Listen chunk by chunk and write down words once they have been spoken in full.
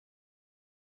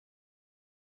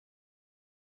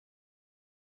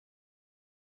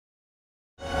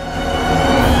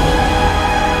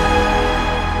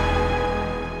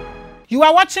You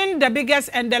are watching the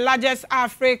biggest and the largest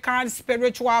African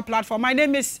spiritual platform. My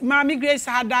name is Maame Grace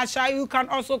Hadasha. You can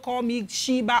also call me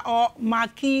Sheba or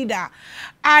Makida.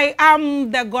 I am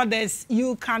the goddess.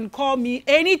 You can call me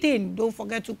anything. Don't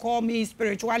forget to call me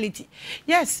spirituality.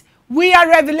 Yes, we are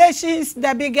Revelations,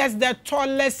 the biggest, the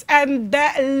tallest, and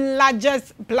the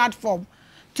largest platform.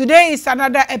 Today is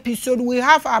another episode. We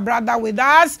have our brother with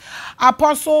us,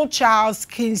 Apostle Charles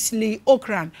Kingsley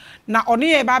Ocran. Now, on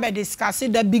here, Bible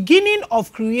discussing the beginning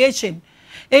of creation.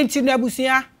 Enti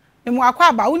nebusia,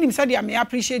 I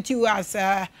appreciate you as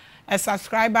a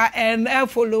subscriber and a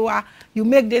follower. You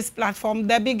make this platform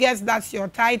the biggest. That's your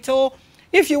title.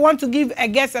 If you want to give a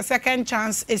guest a second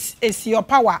chance, it's your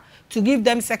power to give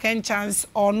them second chance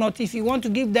or not. If you want to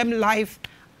give them life,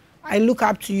 I look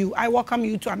up to you. I welcome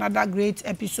you to another great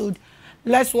episode.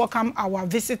 Let's welcome our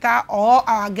visitor or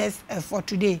our guest for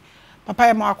today.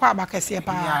 Papa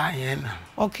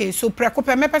okay, so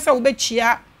prekope me pesa ube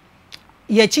chia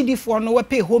ye chidifo no we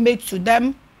pay homage to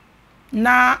them.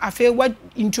 Na afe we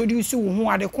introduce you who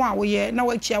ade ko awoye na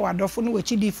we chia wadofo no we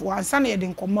chidifo ansa na ye de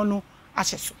nkomo no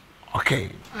ahyeso. Okay,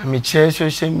 me share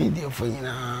social media for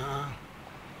nyina.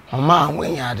 Mama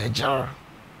when ya de jar.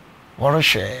 Woro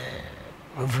share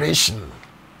revelation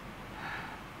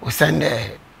we send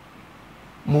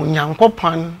mu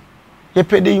nyankopon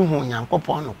yepede hu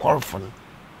nyankopon no korfo no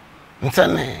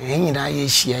ntane enyina ye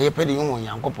hia yepede hu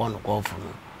nyankopon no korfo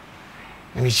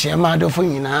no me hia ma adofo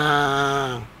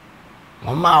nyina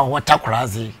mama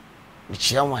watakrazi me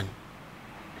hia wan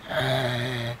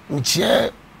me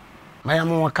hia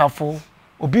mayam wakafo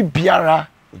obi biara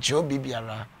me hia obi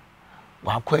biara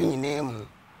wa kwa nyina mu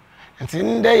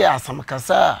ntinde ya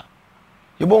asamkasa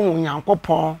yebo hu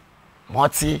nyankopon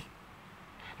moti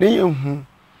ne yehu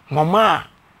mama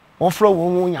wofro wo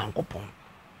hu nyankopon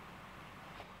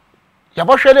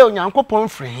yabo hwele nyankopon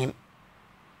frehim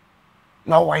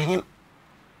na wahin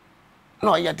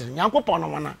na oyede nyankopon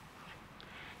no wana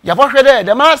yabo hwele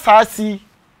de ma saasi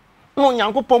no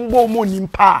nyankopon bo mo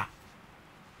nimpa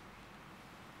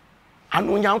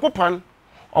anu nyankopon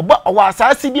oba owa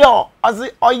saasi bi o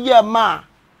ozi oyema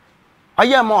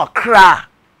Ocran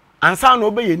ansa na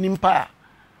obeye nimpa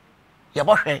ya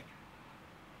bohwe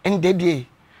ndedie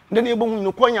ndene ebo hu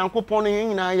no kwanyankopon no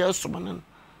nyina ya sobanan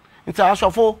nta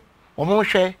asofo omo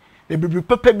hwe na bibiri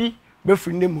papa bi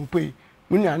befiri ne mopei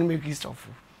munya no make stofo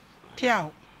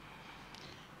piao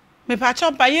me pa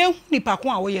chompa ye nipa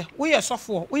ko a wo ye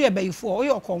sofo wo ye bayifo wo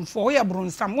ye okonfo wo ye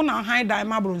bronsam wo na han dan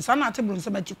ma bronsam na ate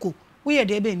bronsam atiko wo ye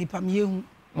de be nipa me yehu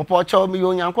mo pa cho me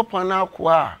yo nyankopon na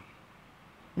akoa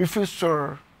me fi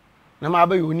sor na ma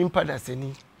ba yo nimpa da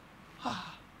seni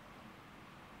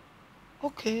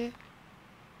okay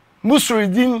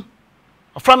musridin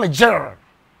from a general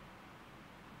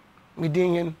me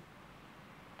dingen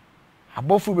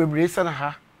abofu bebre sana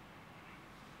ha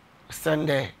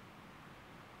sande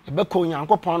e be ko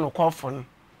nyankopon no kofo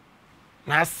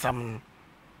na asam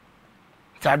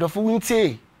tadofo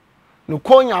wintie no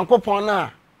ko nyankopon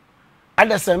na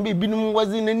adasam bi binum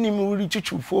wazi nanim wuri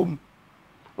chuchu fom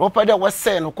wopada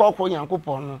wase no kokko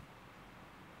nyankopon no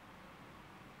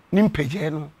nimpeje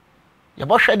no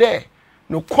yebo hwede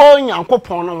no ko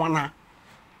nyankopon no wana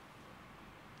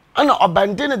ana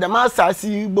obandene de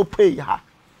masasi bopei ha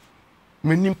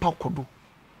menimpa kodo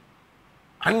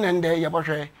annende yebo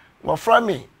hwe wo from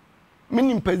me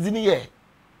menimpazini ye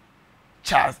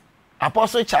Charles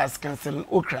Apostle Charles Kingsley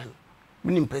Ocran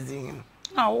menimpazini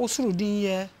ah osuru din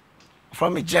ye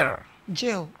from a jail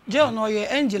no you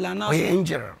angel and now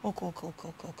angel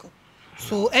okay.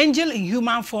 So angel in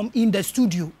human form in the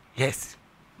studio. Yes.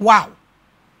 Wow.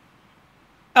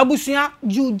 Abusia,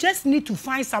 you just need to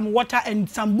find some water and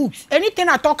some books. Anything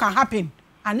at all can happen.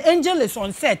 An angel is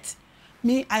on set.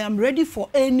 Me, I am ready for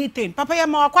anything. Papa ya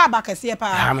makwaba kese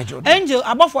pa. Angel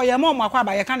above for ya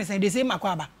makwaba you can say the same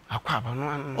makwaba. Akwaba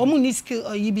no. Omu ni skill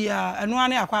yibia eno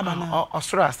ane akwaba na.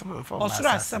 Osura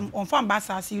on farm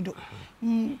basas you do.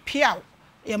 Piao.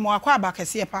 Ya makwaba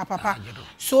kese pa papa.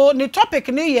 So the topic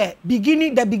ni ye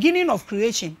the beginning of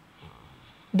creation.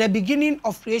 The beginning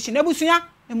of creation. Ebusunya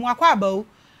makwaba o.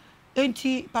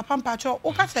 Enti papa mpacho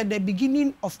o ka say the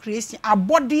beginning of creation.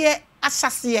 Abode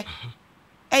asase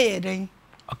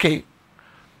okay,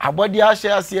 abodi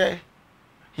asase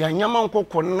ya nyama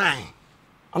nkoko 9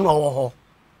 ono wo ho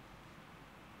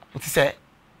nti se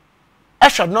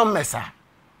esho no mesa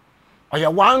oya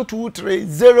 1 2 3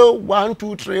 0 1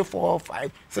 2 3 4 5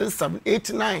 6 7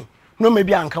 8 9 no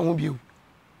maybe anka ho biu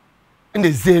in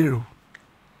the 0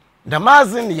 the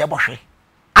mazin ye bohwe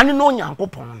ani no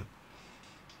nyankopon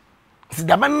nti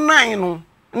da 9 no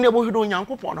ne bohwe do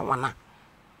nyankopon no wana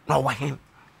na wa hin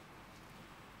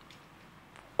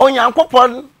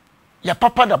onyankopon ya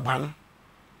papa da ban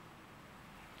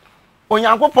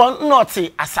onyankopon not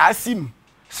asasim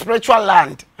spiritual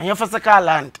land and physical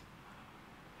land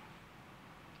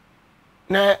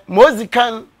na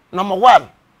mozikan number 1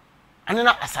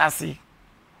 anena asasi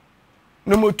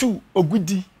number 2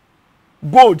 ogudi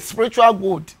gold spiritual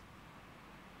gold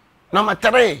number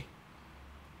 3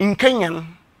 in Kenyan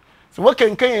so what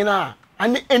can Kenyan na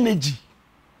any energy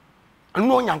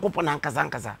anu onyankopon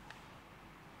ankasa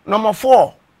number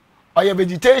 4 oya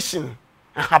vegetation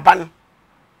ahaban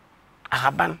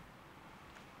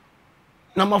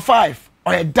number 5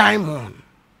 oya diamond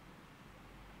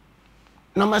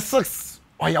number 6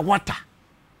 oya water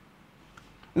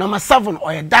number 7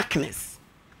 oya darkness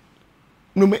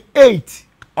number 8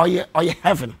 oya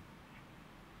heaven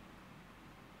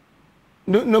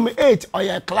number 8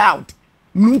 oya cloud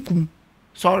nukum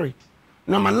sorry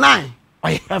number 9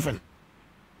 oya heaven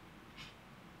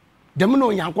demno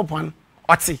onyankopon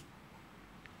oti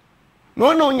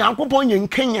no onyankopon yen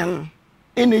Kenyan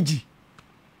energy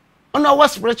on our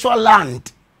spiritual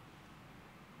land.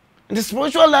 In the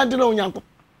spiritual land no onyankopon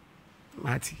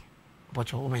mati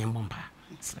but you my bomba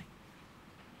it's like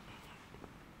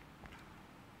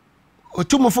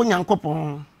otumofo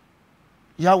onyankopon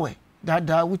Yahweh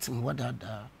dada wutim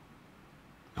wadada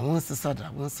na won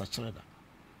sisada won sachirada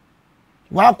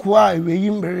wa kwa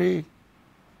eweyimbere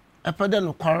epede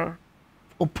no kwar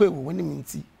ope wo wani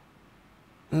minti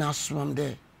na swam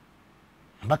de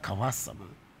baka wasam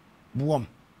buom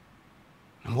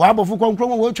na wa bofu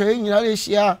konkrom wo twa nyina le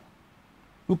hia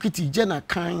ukiti je na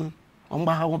kan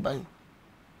omba ha wo ban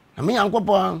na me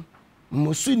yankopon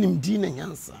mosu nimdi na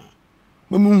nyansa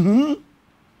mamuhum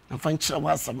na fanchira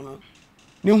wasam no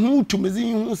ne hu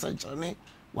tumezi hu sanchane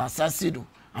wasase do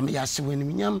am ya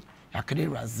hyewanim nyam yakere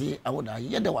raze awoda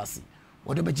yede wase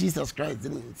whatever Jesus Christ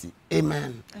didn't.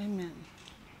 Amen. Amen.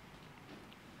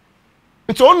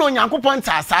 It's all no yankopon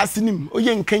ta asase nim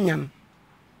oye Kenyan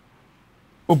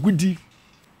ogudi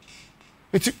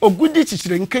it's ogudi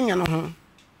chichire Kenyan no ho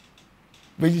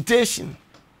vegetation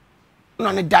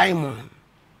no ne diamond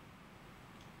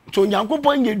so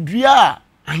yankopon ye dua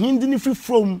ahindi ni free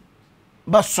from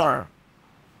basor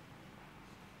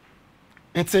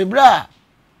it's a bra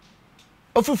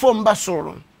ofi from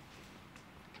basor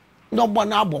no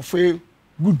bona abofe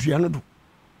gudua no do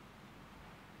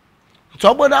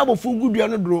so bona abofu gudua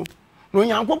no do no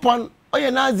yankopon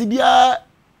oye na azibia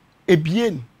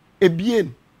ebien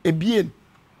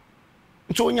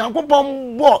so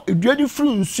yankopon bo edua di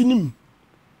fru nsunim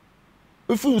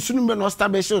ofu nsunim be no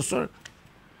establish so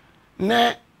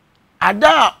ne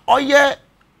ada oye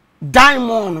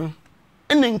diamond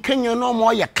ene Kenya no mo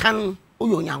oye kan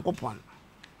oyo yankopon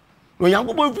no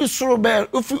yankopon fi soro be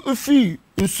ofi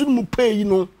nsumu pay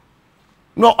no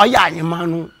no oya anyema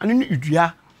no ane no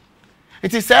idua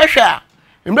enti se hwa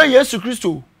mbe Yesu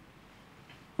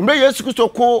Kristo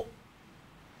ko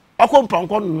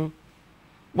akompanko no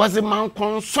was a man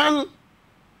concern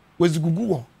was gugu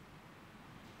wo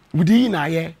wudi na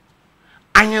ye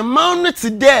anyema no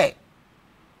today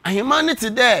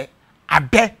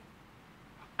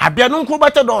abe no ko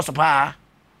bata do so pa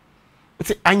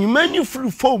enti anyema ni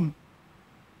free form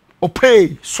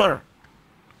opay sir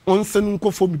onsen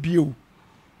nko fo bio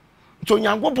to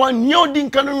nyankopon ni odi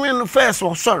nka no wen first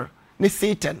was sir ne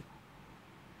Satan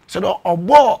so do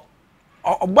obo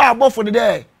for the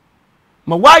day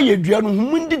ma wa ye dua no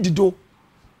humundi dido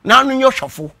na anu yo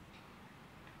hwefo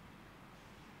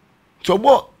to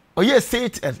bo oye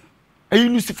Satan ayi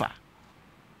Lucifer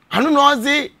anu no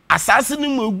ozi asase ni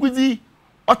mu ogudi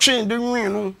otwen de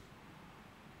wen no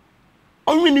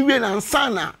onwini we na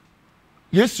nsana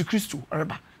Yesu Kristo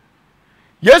oreba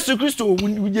Yesu Kristo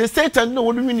wuje Satan no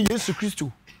wonu wini Yesu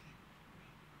Kristo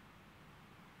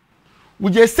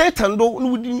wuje Satan do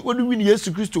wonu wini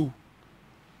Yesu Kristo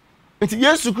enti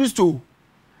Yesu Kristo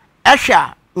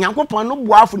ehwa nyankopon no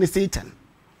boafo ne Satan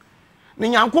ne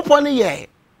nyankopon ye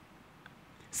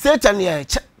Satan ye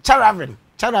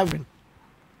cherubim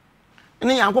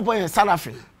ne nyankopon ye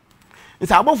seraphim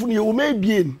enti abofo ne ye wo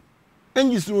mabien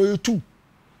enjisiro ye tu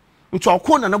enti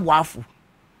okona ne boafo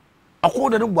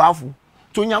akoda ne boafo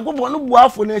to nyankopon no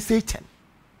boafo na Satan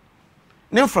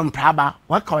nem from praba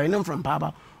what call nem from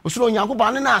praba osuro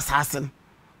nyankopon na assassin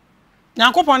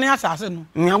nyankopon na assassin no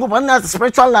nyankopon na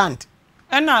spiritual land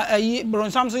na ayi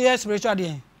bronsam so yes spiritual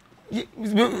dey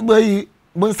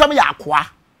bronsam ya akwa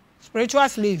spiritual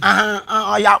slave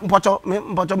ya mpoto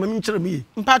me chire mi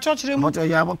mpacho chire mu mpoto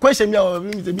ya question me o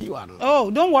mi se mi wa no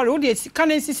oh don't worry we dey can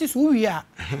sisi so wi a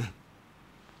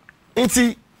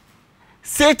enti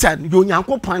Satan yo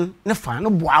nyankopon ne fa no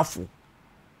boafo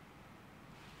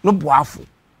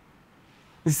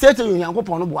Satan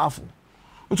Yankopon no boafo.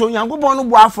 Nso Yankopon no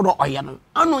boafo no oye no.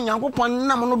 Ano Yankopon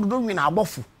nam no dodo wi na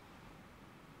abofo.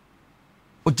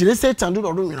 Ogire Satan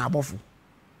dodo wi na abofo.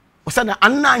 O say na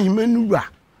anna ahime nuwa.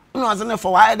 No ase na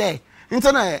for why there.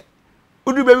 Nso na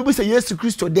odu baby bu say Yesu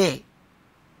Kristo there.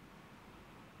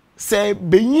 Say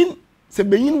benyin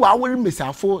wa wori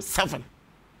mesafo 7.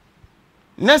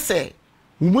 Na say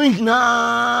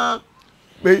na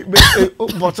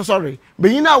but sorry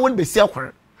benyin na wori besi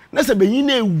akwere. Na say benyin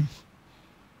na ewu.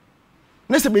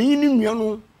 Na say benyin ni nua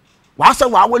no wa say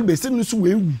wa wori besi no so we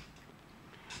ewu.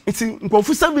 Enti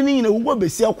nkofu 7 ni na ewu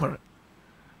besi akwere.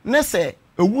 Na say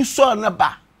ewu so na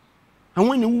ba.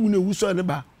 Anwo na ewu na ewu so na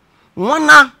ba.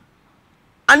 Wana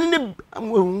anne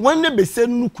wanne besi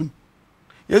no kun.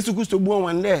 Yesu Kristo bu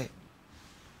wan le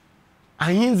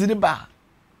ahinzi de ba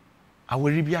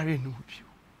awori biare no bi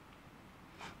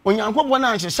onyankopon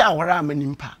na anhyehyɛ awara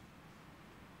amanimpa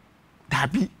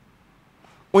dabi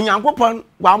onyankopon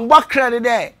wa mbɔ kra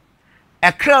de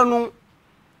ekra no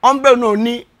ombe no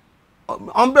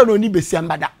ni besi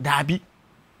ambada dabi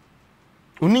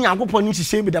oni nyankopon ni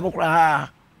hyehyɛ bi da bokra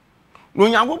no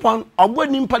onyankopon ɔbɔ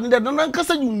nimpa de na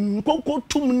nkasa nkoko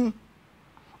tum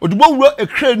odibo wuro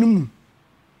ekra no mu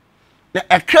na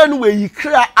ekra no we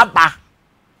yikra aba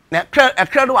na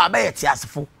ekra no aba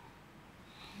yetiasefo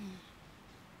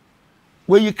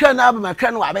we yikra na aba ma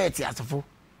ekra no aba yetiasefo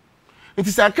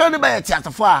nti sa ekra no ba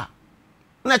yetiasefo a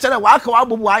na chere wa aka wa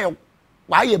bobu ayo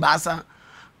wa ye baasa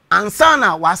ansa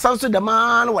na wa sanso de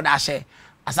ma no wada hye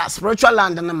asa spiritual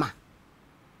land na ma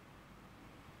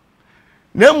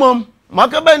na mom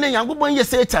maka ba ne Yankopon ye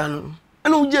Satan no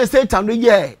ana uje Satan no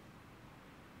ye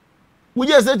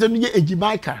uje Satan no ye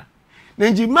ejimaika na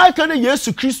ejimaika na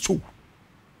Yesu Kristo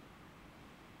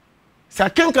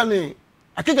sakenka ne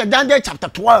akeka Daniel chapter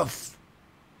 12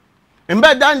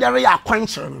 embe Daniel ya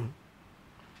akwankyere no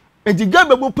eji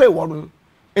Gabriel pay wo no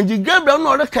eji Gabriel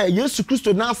no reka Yesu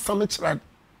Kristo na asam kyerɛ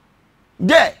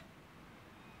de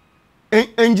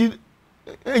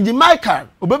eji Michael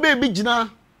obebe bi gina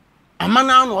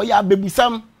amana no oya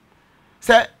abebusam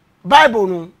se Bible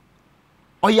no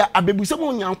oya abebusam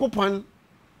Onyankopon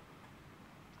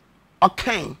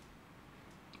Ocran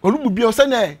olububi o se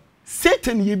na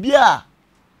Satan ye bia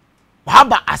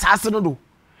waba asase no do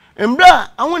embra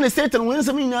awon Satan won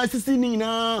nsem nyina sisi ni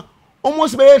nyina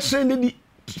almost by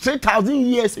 3,000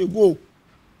 years ago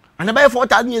and by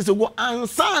 4,000 years ago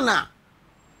ansana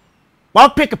wa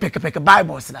pick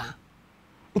Bibles na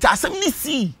nti asem ni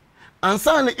si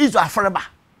ansana Israel foreba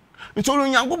nti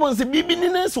Onyankopon se bibi ni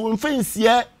na so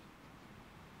mfansia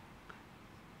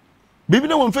bibi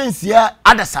na mfansia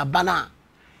adasaba na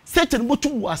Satan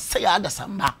botu wa say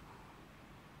adasamba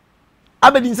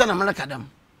abedin sa na malaka dam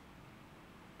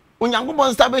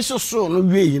Onyankopon stabe so no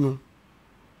wie yi no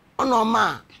ono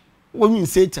ma won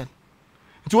Satan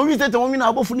nti won Satan won na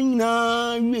abofu ni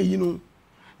nyina wie yi no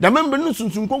da membe no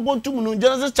sunsun kokko tum no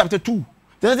Genesis chapter 2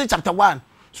 Genesis chapter 1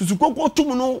 sunsun kokko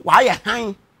tum no wa ya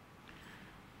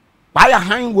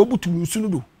han wo butu nsu no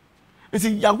do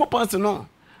nti Yankopon se no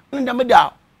nda me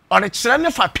da ore kire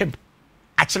ne fa pem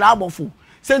a kire abofu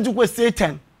sentu ko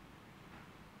Satan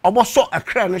oboso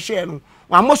akra no hye no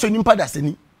wa moso nimpa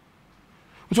dasani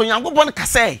so Yankopon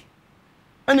kase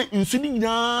ene nsu ni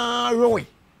nyina rowe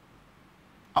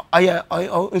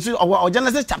nsu o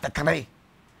Genesis chapter 3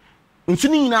 nsu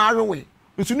ni nyina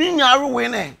rowe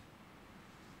ne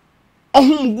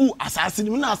ohumgu asase ni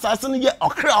na asase ni ye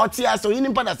okra otia so yi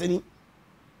nimpa dasani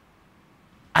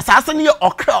asase ni ye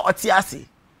okra otia se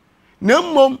na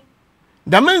mmom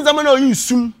da menzama na oyi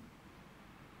isum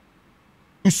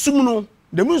no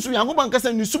da munsu Yankopon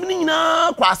kase ni isum ni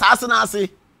nyina kwa asase na ase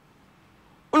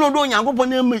ono do Yankopon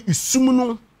na ma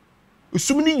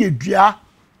isum ni yedua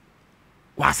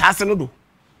wa asase no do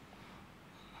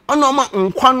ono ma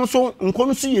nkwa no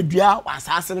so yedua wa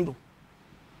asase no do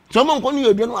so ma nkwa no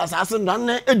yedua no asase no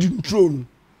na edi ntro no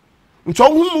nto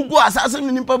hum gu asase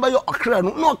no nimpa ba yo okra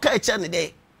no na oka eche ne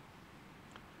de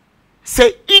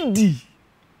se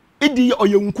idi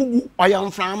oyenkugu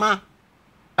oyamframa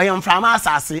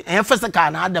asase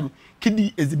physical na Adam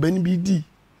kidi ezibani bi di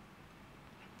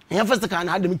physical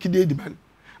na Adam kidi ediban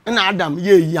na Adam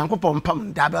ye Yankopon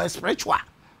pam da ba spiritual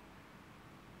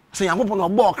so Yankopon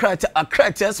obo okra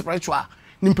spiritual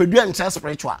nimpadua nche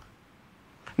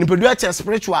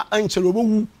spiritual anche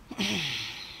robowu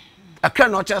akra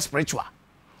no che spiritual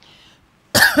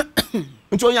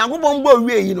nto Yankopon bo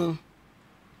wie yi no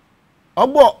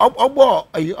obo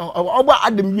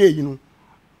Adam wie yi no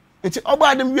nti obo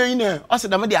Adam wie yi na o se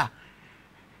dam dia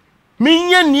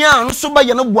minye nia no so ba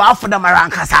ye no boafo da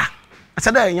marankasa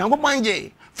ase da Yankopon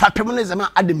je fa pem ne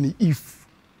zama Adam ni Eve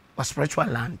or spiritual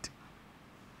land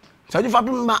so you fa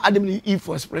ma Adam ni Eve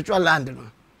for spiritual land no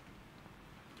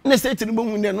na Satan bo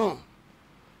hu ne no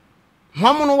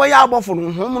homo no waya abofo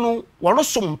no homo no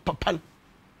worosom papa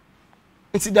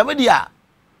nti damedia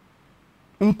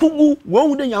nkugu wo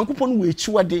hu de Nyankopon wo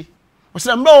echiwade wo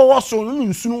se mbe wo so no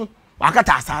nsunu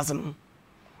wakata asase no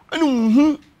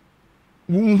ene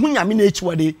hu nyame na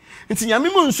echiwade nti nyame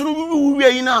mo nsunu wu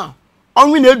wi yi na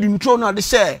onwe na edu ntro no de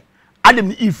share Adam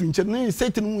ni Eve nche no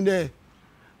Satan hu de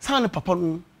san papa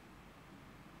no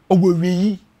owo wi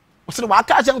yi wo se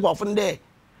waka ache nkofo de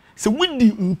se wudi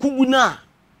nkugu na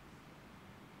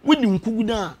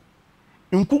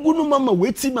nkugu no mama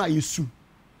weti ma Yesu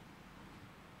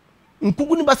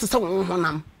nkugu ni basesa wo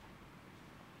honam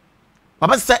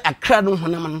babasa akra no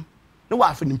honam no wa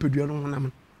afa nimpadua no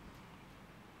honam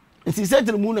nti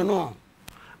Satan mu no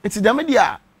nti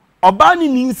damedia oba ni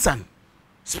ninsan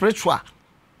spiritual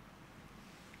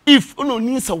if uno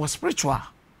ninsa was spiritual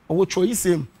owo choice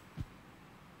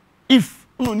if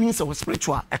uno ninsa was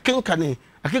spiritual akenka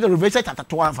Revelation chapter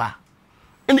 12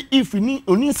 and if ni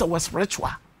oninsa was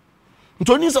spiritual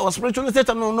nti oninsa was spiritual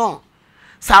Satan no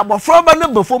sa abofro ba no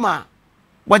befoma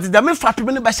what the me fa pe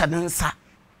ne ba sha nsa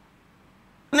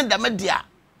ne da media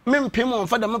me mpem on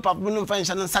fa da me papa no fa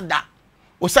sha nsa da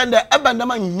o sande eba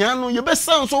ndama nya no ye be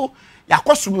san so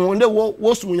yakosom de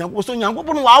wo sum Nyankopon so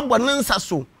Nyankopon wa abo nsa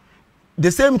so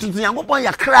the same to Nyankopon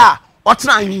yakra o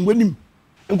tena anwanim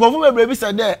nkofo bebre bi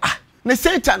say there ne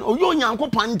Satan o yo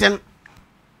Nyankopon den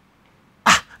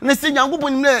ne se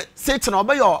Nyankopon ne Satan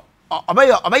obeyo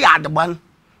adeban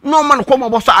no man ko mo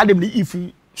bo so Adam ni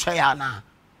Eve hwaya na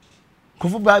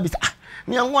kofu ba bi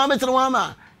ne anwa metere wa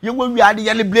ma ye wo wiade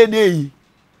ye le blade yi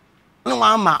ne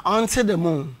wa ma onto the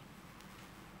moon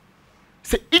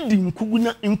se idi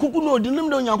nkugu no odinim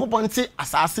de Nyankopon te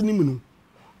asase ni mu no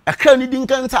akra ni di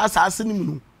nkanta asase ni mu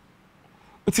no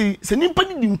nti se nimpa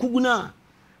di nkugu na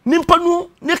nimpa no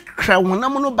ne kra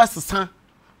wonam no basesa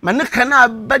ma ne kra na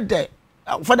bede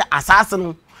for the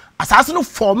assassin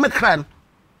form kran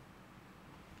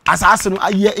assassin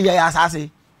aye assassin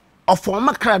of form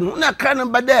kran na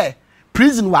kran ba there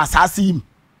prison wa assassin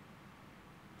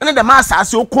na the mass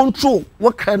assassin control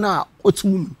what kran na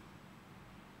otum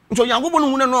so Nyankopon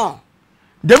hu no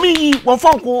dem yi won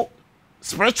fonko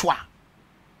spiritual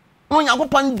no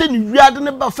Nyankopon de ni wiade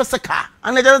ne ba physical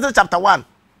and Genesis chapter 1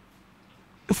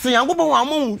 so Nyankopon wa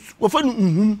mo wo fa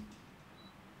nu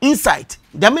insight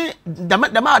dama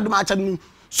aduma acha nu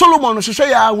Solomon no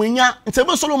hwehwe ya wenya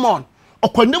ntebe Solomon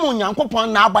okondem Nyankopon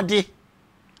na abade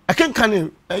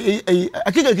akenkan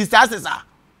akeka kisasesa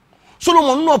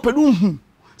Solomon no pedu hu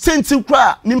senti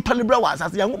kra nimpa libra wa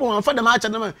asase Nyankopon anfa dama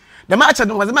acha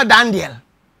no was ma Daniel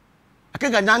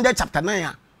akeka Daniel chapter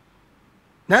 9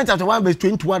 Daniel chapter 1 verse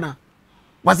 21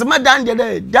 was ma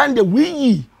Daniel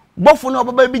wi bofo no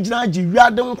baba bi gina agi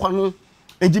wiade nkwa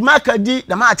eji maka di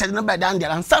dama acha no ba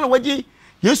Daniel ansa no waji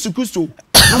Yesu Kristo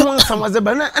no nsam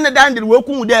azeba na Daniel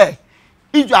weku de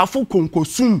iju afu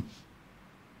konkosum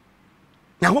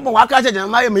Nyankopon waka acha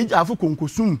Jeremiah ma iju afu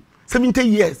konkosum 70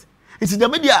 years nti da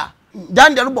media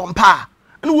Daniel bompa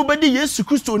na wo bedi Yesu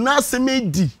Kristo na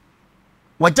asemedi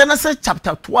wa Genesis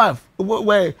chapter 12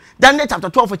 where Daniel chapter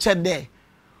 12 ched there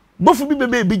bofu bi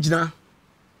bebe bi gina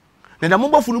na da mo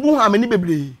bofu no bu hu amani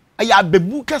bebre aya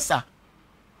bebu kasa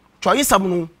twa sam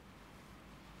no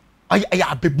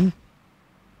aya bebu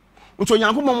nso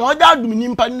Nyankopon mo da adum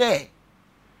nimpa ne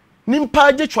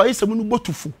nimpa je twa sam no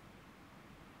botufu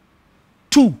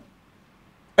 2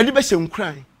 edi be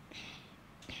hyenkran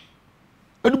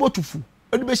edi botufu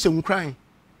edi be hyenkran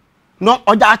no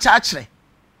oja acha akire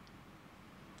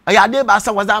aya de ba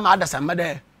sa waza ma adasa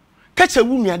mede kache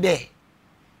wu nua de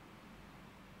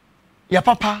ya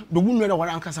papa do wu nua de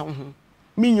wara ankasa ho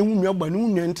mi nye wu nua gba no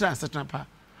nua ntra setna pa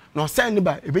no sen ne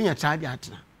ba ebenya chaade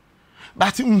atena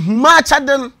but nhuma acha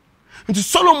den nti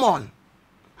Solomon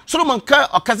ka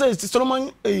okaza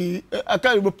Solomon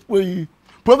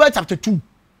Proverbs chapter 2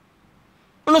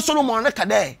 no Solomon na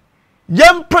kade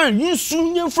yempre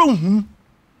yinsu yemfro hu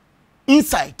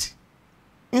insight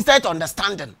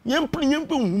understanding yempre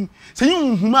hu se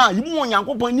yinhuma yibu won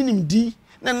Yankopon ni nimdi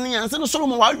na nyanse no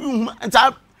Solomon wa yinhuma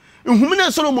enta nhum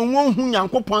na Solomon won hu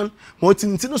Yankopon mo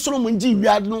tinti no Solomon ji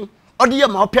wiade no ode ye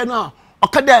ma opia no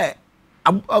okada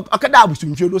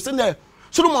abusunfie do se ne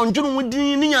Solomon dwunu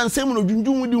wudi ni nyanse mu no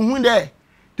dwundwun wudi hu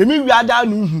de mi wiade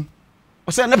anu hu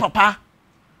o se ne papa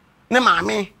ne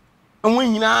maame won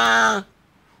nyina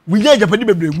wiye japadi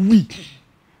bebre wi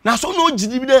na so no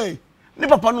gidi bi de ne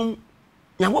papa no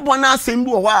Yankopon na asem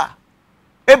bi wo a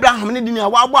Abraham ne di ni a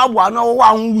wa abo na wo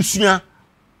wa hu wusua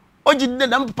o gidi de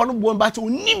dam papa no bo ba che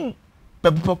onim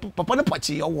papa no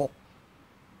pachi yo wo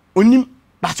onim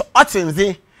ba so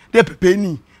otenze de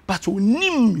pepeni but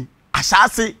onim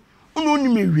asase ono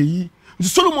onim ewi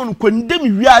Solomon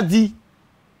kwendem wiade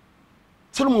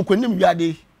Solomon kwendem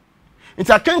wiade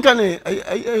nti akanka ne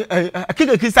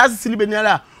akeka kisase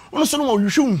silibeniala ono Solomon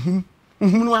hwehwe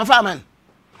nhum no afa man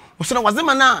osona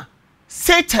wazema na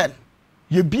Satan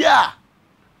yebia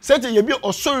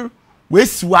osor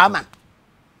wesiwa man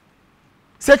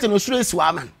Satan osor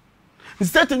wesiwa man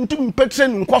Satan tum petre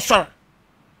nkosor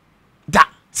da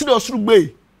si de osor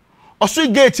gbe osor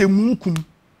gate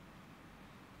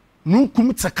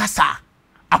munkum tsekasa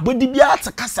abodi bia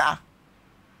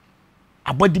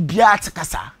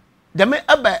tsekasa deme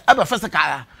aba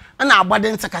fasakara na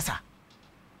abode tsekasa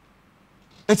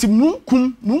enti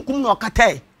munkum no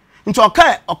okatai enti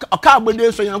oka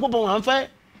abode so yankopon anfa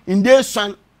inde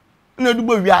swan na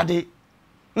dubo wiade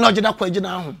na ogeda kwa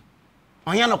gina ho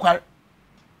onya no kwar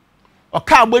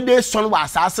oka abode swan wa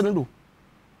asase no do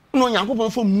no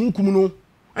yankopon fo munkum no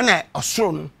na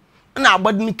osoro no na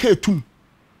abode no ketum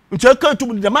nti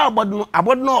ketum de ma abode no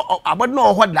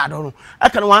ohoda do no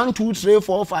aka 1 2 3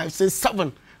 4 5 6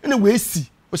 7 na we si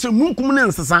o se munkum ne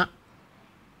nsesa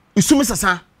isumi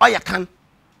sesa oya kan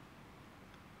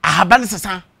ahaban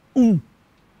sesa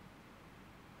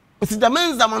oti da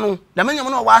menzama no da menyama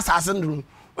no wa asase nduru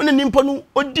one nimpo no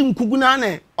odi nkugu na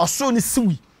na oso ne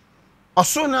siwi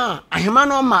oso na ahema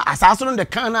no ma asase no de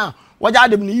kan na waja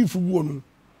adem ne yifugu no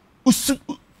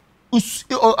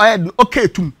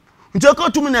oketum nti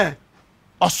oketum na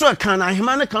oso kan na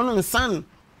ahema ne kan no nsan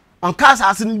on ka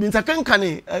asase no bi ntakanka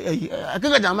ne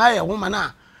akega jama ye wo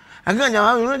mana akega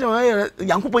jama ye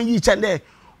yankopon yi chende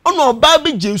ono oba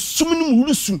be je sum no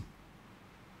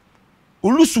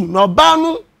ulusu na oba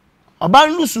no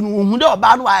lusu no hu de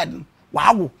oba no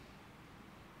wawo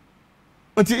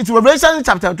it's Revelation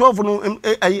chapter 12 no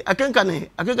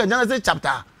akega Genesis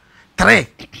chapter 3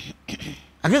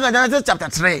 akega Genesis chapter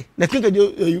 3 na akega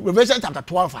Revelation chapter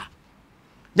 12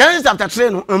 Genesis chapter 3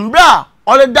 no mbra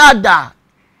all dada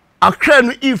Ocran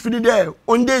no if ni there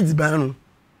on day di ban no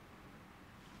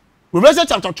Revelation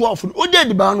chapter 12 no on day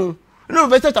di ban no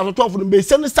Revelation chapter 12 no be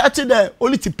send started there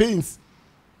only to pains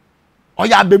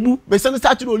oya bebu be send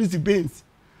started only to pains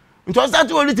nto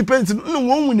started only to pains no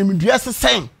won ni medua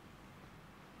sesen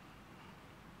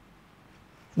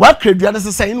wa kredua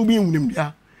sesen no bi won ni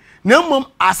medua na mom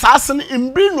asase no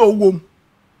mbri no wom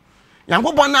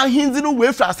yankopon na hinzi no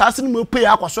we fra asase no mo pay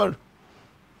akosor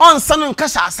on san nka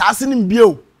sha asase no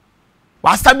mbie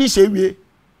wa establish ewie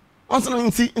on san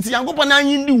nti yankopon na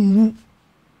yindi nwu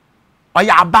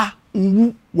oya aba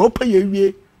nwu wo pay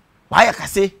ewie wa ya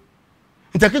kase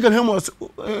nti akeka na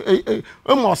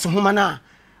emos homa na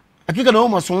akeka na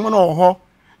emos homa na oho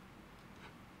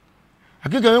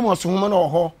akeka na emos homa na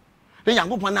oho de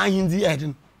yankopon na hindi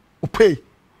edin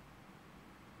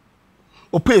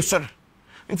opay sir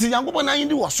nti yankopon na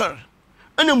yindi wo sir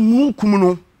ana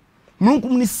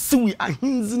munkum ni siwi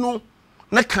ahinzi no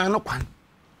na kan no kwan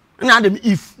na adam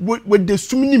if with the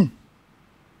sumnim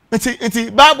nti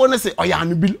bible na say oya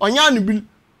no bil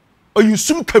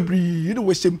oyusum kabri de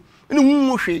wosem ni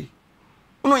hu hwe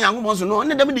no yankopon so no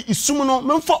na dem de isum no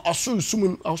memfo oso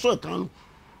sum oso kan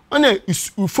no na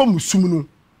ufom sum no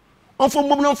onfo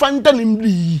mbom no fa nda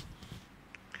nimli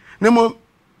na mo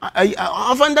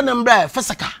onfa nda nambra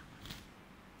fasaka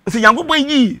nti yankopon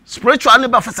yi spiritual ne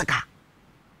ba fasaka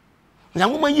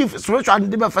yankopon yi spiritual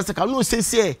ne ba fasaka no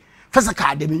sese fasaka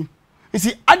ademi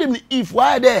nti adam ni if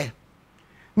why there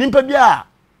nimpa bia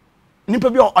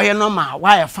oye normal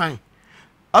why fine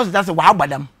also that's why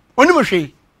agbadam oni mo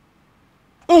hwe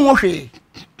onwo hwe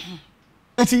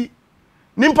nti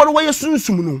nimpa no waye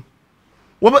sunsum no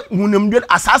wo hunam de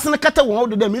asase ne kata won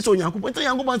de dem so yankopon nti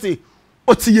yankopon say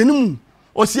otiyenimu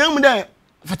osiyem de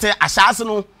fete asase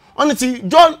no on ti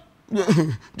John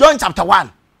chapter 1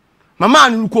 mama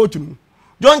anu quote no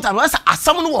John chapter 1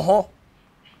 asam no wo ho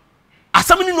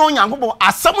asam ni no yankopon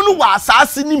asam no wa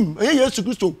asase nim Yesu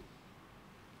Kristo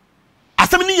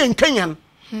asam ni yenkanyan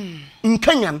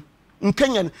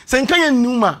nkanyan se nkanyan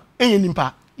numa enye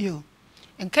nimpa yo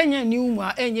nkanyan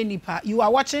numa enye nipa you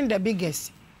are watching the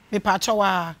biggest me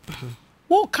pachawa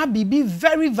wo ka bibi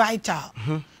very vital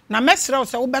na mesra o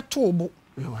se wo beto obo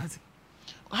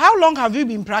how long have you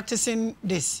been practicing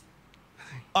this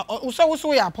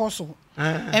so your apostle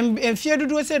and fear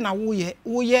do say na wo ye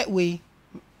we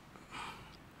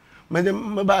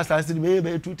me ba started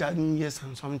maybe 2000 years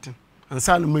and something and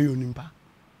san me nimpa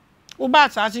wo ba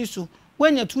started so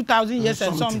when you 2000 years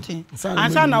and something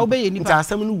and san na obey nipa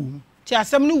ti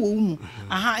asem no wo mu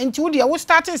aha nti wo de wo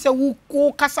starting say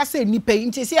wo kasa say nipa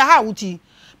nti say aha wo ti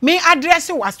me address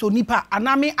was to nipa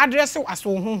ana me address was to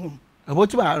honhom About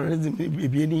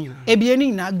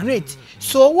Ebieni great.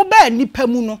 So wo be nipa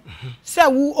mu no say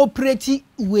wo operate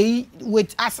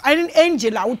with as an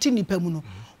angel out nipa mu no.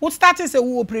 What started say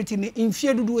wo operate in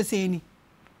fear do we say ni.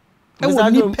 E wo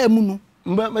nipa mu no.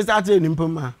 Me started nipa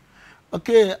ma.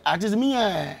 Okay, at is me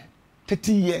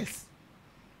 30 years.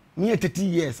 Me 30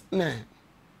 years. Nah.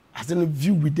 As in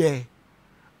view we there.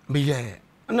 Me yeah.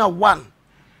 Na one.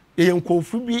 E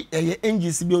nkofu bi e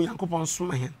angels bi o Yakobon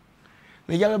soma hen.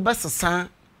 Na ya be sesa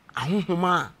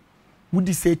ahohoma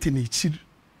wudi Satan e chiri.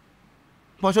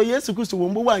 Pocho Yesu Kristo wo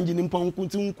mbo wanje ni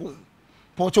mponkutinko.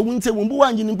 Pocho wunte wo mbo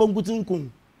wanje ni mponkutinko.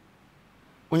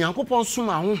 Onyankopon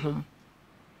soma ahohom.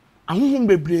 Ahohom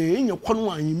bebre enye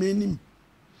kono anyimanim.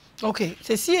 Okay,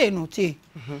 se sie no te.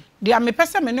 Dia me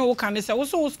pese me ne wo kan se wo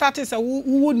so start se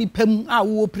wo ni pam a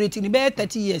wo operate ni be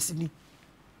 30 years ni.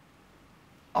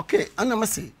 Okay, ana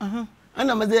mase.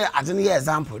 Ana mase adene ye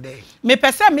example there. Me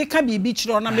pese me ka bibi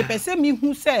chiro na me pese me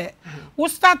hu se wo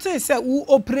start se wo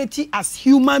operate as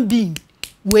human being.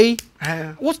 We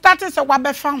wo start se wa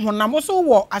be fa honam wo so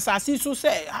wo asase so se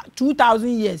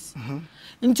 2000 years.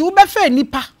 Nti wo be fa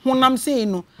nipa honam say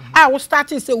no wo start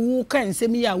say wo kan say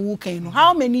me ya wo kan no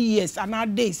how many years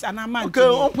and days and months okay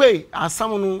okay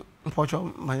asam no mpocho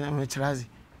me chirazi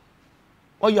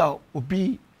oya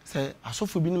obi say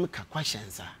asofo bi nim ka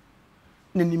questions a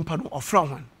na nimpa no ofra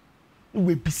hwan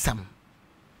we bisam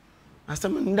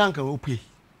asam ndanka ope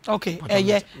okay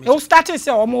yeah you start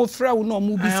say omo ofra wo no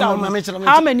omo bisa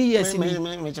how many years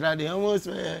me chirade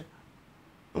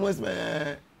almost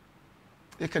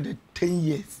like 10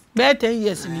 years. Be 10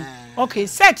 years ni. Okay,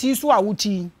 set you so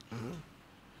awuti.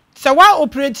 So while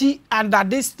operating under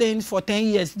this thing for 10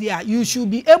 years there, you should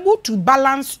be able to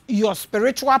balance your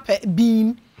spiritual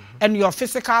being and your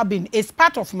physical being. It's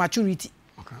part of maturity.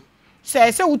 Okay.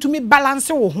 Say utumi balance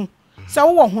wo ho. Say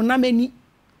wo honam ani,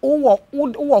 wo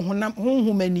honam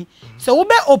honhom ani. So wo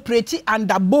be operating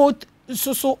under both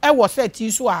so e was set you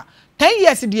so 10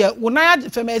 years there, wo na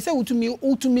feme say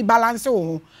utumi balance wo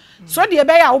ho. So the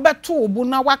be ya wo beto obu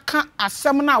na waka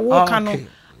asem na wo ka no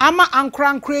ama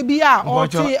ankra bi a o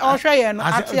ti o hweye no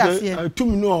ati ase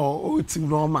tumi no o ti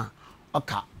no ma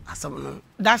oka asem no.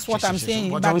 That's what I'm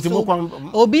saying. But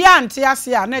so, obi anti ase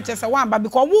a na chese wan ba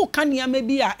because wo ka niam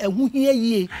bi a ehu hie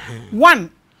yie.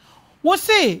 One wo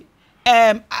say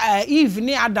Eve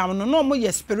ni Adam no mo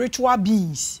ye spiritual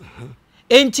beings.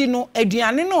 Enti no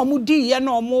aduane no mo di ye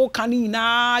no mo ka ni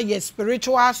na ye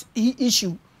spiritual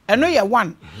issue. Eno ye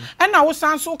one. Na wo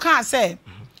san so ka say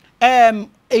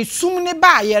esum ne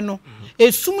ba ye no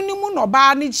esum ni mu no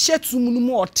ba ne hyetum ni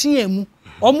mu otean mu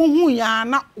omo hu ya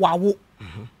na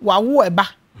wawo eba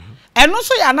eno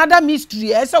so ya another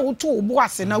mystery e say wo to obo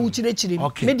ase na wo kirechire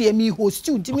me de mi host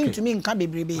ntimi nka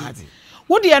bebrebe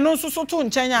wo de eno so so to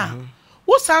nchen a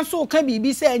wo san so ka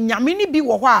bibi say nyame ni bi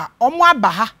wo ho a omo aba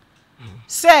ha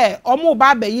say omo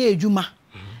ba ba ye adwuma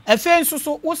efe nso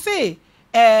so wo say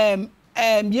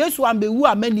Yesu ambewu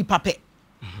amani pape.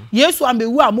 Yesu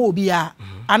ambewu ama obia.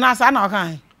 Anasa na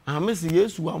kan. Amesi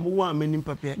Yesu ambewu amani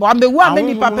pape. Bo ambewu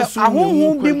amani pape.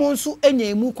 Ahonhom bi mo nso enya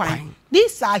emu kwan.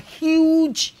 These are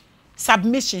huge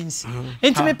submissions.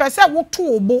 Enti me pese wo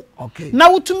to obo. Na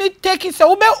wo to me take it say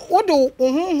wo be wo do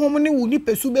ohonhom ne wo ni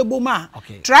pesu bebo ma.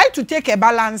 Try to take a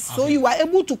balance so you are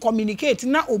able to communicate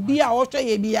na obi a wo hwe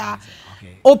ye bia.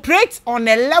 Operate on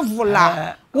a level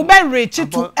we be reach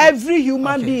to every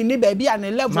human being ni baby and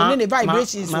a level ni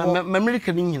vibrations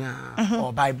American nyina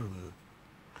or Bible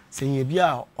say ye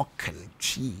bia okan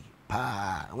chi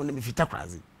pa wona me fita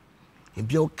krazi ye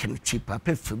bia okan chi pa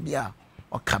pefe bia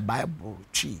oka Bible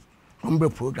chi ombe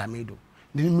program edo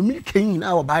ni American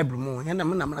nyina or Bible mo ye na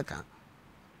me na America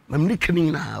American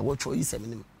nyina wo choice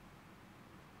eminim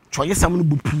choye samunu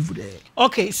bu prove there.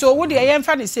 Okay, so what the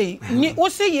yemfa dey say ni wo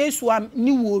say Yesu am ni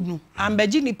wo nu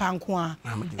ambeji ni panko a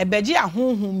ebeji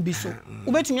ahonhom bi so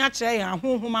wo betumi a kire yan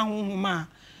ahonhom a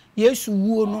Yesu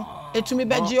wo no etumi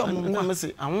beji omo na me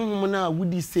say ahonhom na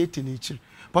wudi Satan e kire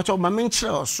but o ma men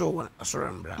kire osoro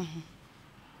mbra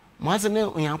mo ase ne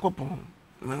onyankopon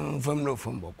mfam no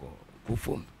fam boko ko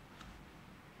fam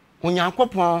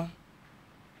onyankopon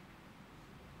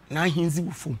na hinzi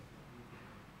wo fam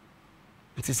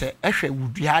nti se ehwe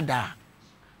wuduada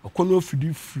okono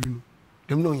ofidi firi no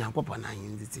dem na onyankopon na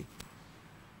hinzi ti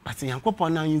but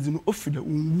onyankopon na hinzi no ofida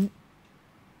onwu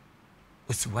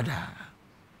osiwada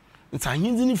nti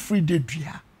hinzi ni free de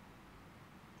dua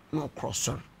no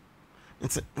crossor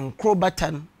nti nkro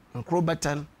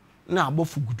batan na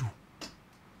abofu gudu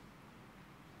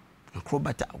nkro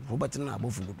batan na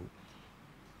abofu gudu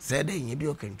said yin bi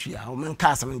okantwi a o men ka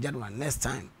asem njedwa next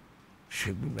time.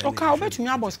 Okay, I'll bet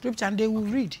you about scripture and they will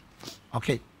read.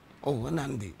 Okay. Oh,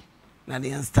 Nandi. na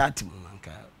dey start mu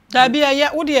manka da bia ye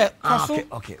wo de koso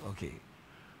okay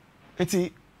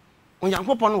enti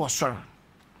onyankopon wo soro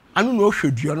anu na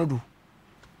ohwedua no do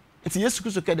enti Yesu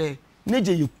Kristo kede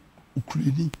neje ye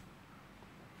ukureni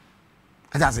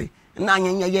azase na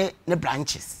anyanye ne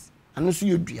branches anu so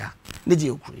yedua neje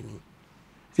ye ukureni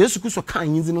Yesu Kristo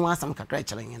kan yinzi no asam kakra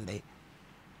kire nyende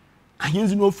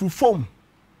ahinzi no ofru form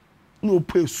no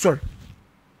pe sor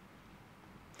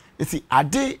enti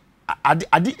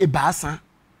ade ebasa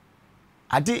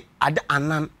ade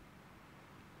anan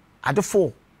ade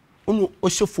 4 ono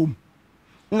ohye form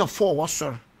na 4 wo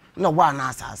sor na wa na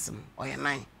asase oye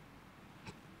 9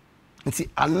 enti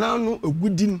anan no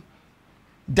egudin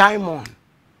diamond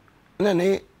na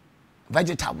ne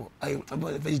vegetable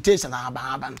vegetation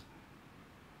aban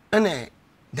ene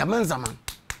gaman zaman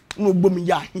no gbom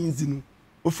ya hinzi no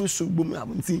ofi so gbom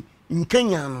abonti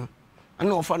nkenya no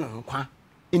ana ofa no nkwa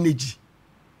energy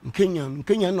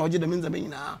nkenya na oje de menza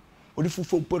benyina odi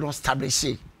fufo po no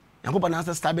establish yakoba na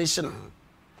establish no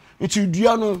nti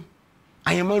dua no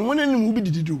ayeman wona ni mu bi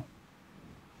didido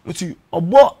nti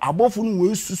obo abofu no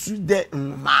we susu de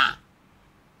nma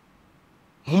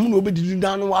hom no obedidido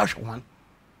da no wa hwe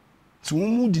nti wo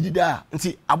mu didida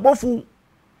nti abofu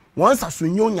won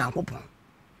sasonyo nyankopon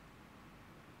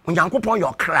onyankopon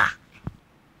yo kra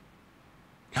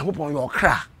nyankopon yo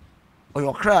kra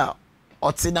oyokra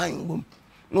otidan ngom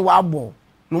no wabo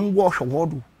no mgo hwe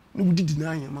wodo no budidi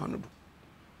na anyama no do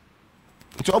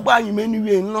nti obo anyima ni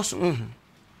wie no so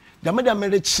da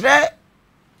mere kire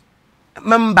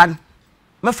memban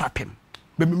mefapem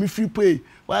be me free pay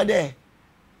wa de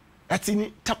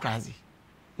atini takrazi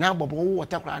na bobo wo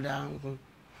takrada nko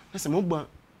nse mo gba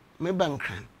me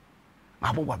bankran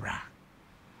ma bobo bra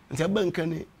nti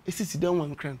bankan esisi dan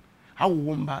wankran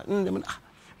awo mba ndem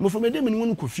mo fo me de me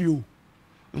wonu kofio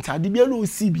nti ade bia lo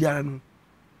si bia no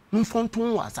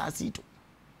mfonton wa asase to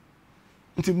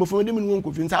nti mo fo me de me wonu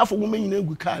kofio nti afo wo manyina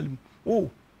egu kalim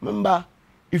memba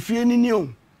ifie ni ni o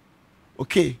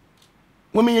okay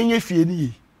wo me yenye fie ni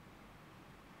yi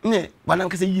ne wana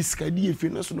nkase yiska di efie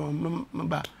no so no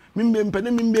memba mimbe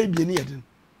mpene mimbe bia ni yeden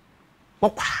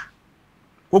wokwa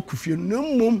wokufie no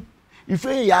mmom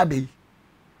ifie ya be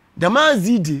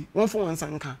damazidi won fo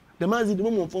wansanka damazidi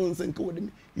mo fo wansanka wo de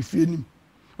ifie nim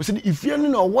o se ifie no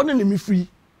na wo na mi free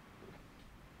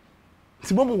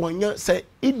si bomo wonya se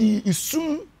idi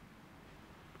isum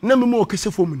na memo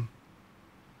okese fomun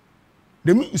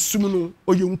demi isum no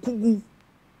oyenkugu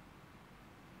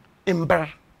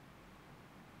ember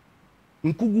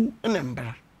nkugu na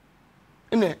ember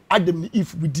ene Adam ni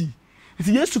Eve budi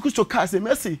iti Yesu Kristo ka se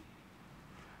mercy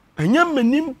anya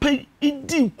menimpa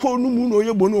idi ko no mu no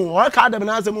oye bono o ka Adam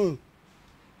na asem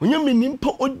anya menimpa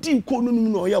odi ko no mu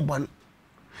no oye bon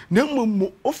na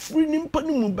mmom ofri nimpa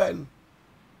no mu ban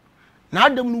na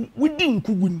Adam no wudi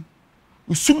nkugu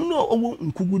usum no owo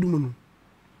nkugu no no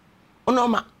ono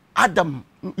ma Adam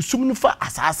usum no fa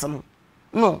asase no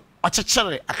no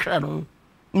ochechere akra no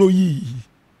no yi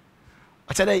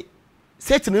ochede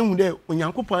Satan ehu de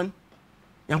onyankopon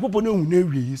ehu na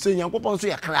ewie so nyankopon so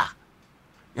yakra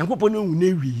nyankopon ehu na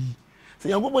ewie so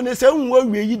nyankopon ne se ehu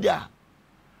awie yi da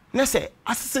na se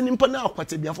asese nimpa na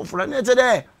akwate bia foforo na ete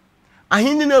de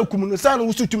ahinni na akum no sa na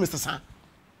wusutu mesesa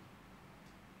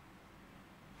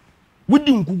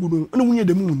wudi nkugu no na wunye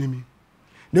de mu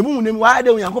nemi wa de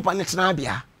onyankopon ne tena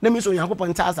bia na mi so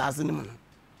onyankopon ta asase ne mu no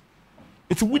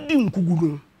eti wudi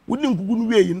nkugu no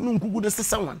wie yi no nkugu no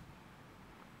sesa wan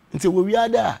nti wo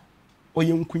wiada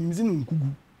oye nkunyimzi no nkugu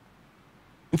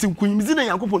nti nkunyimzi na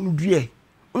yakopon no due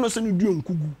ono so no due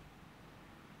nkugu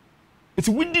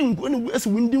nti wudi nkugu no ese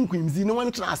wudi nkunyimzi no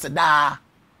wan tena aseda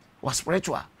was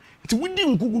spiritual nti wudi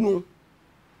nkugu no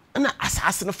na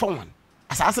asase no fon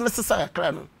asase no sesa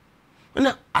yakra no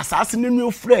na asase no nu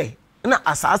ofre na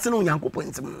asase no yakopon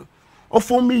ntim no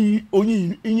ofo me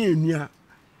onye enua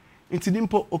nti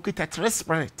dimpo okita tres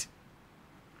spirit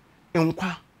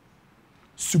enkwa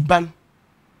suban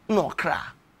no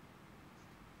kra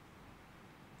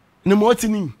ne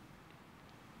motini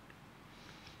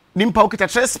nimpa okita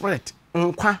tres spirit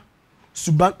nkwa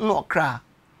suban no kra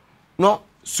no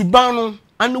suban no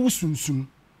anu sunsum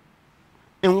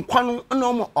nkwa no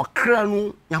no mo okra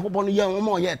no yakobon ye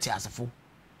mo ye ti asefo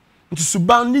nti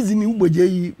suban nizini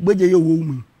ugbeje ye wo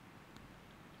mu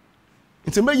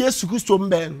nti me Yesu Kristo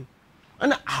mben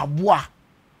ana aboa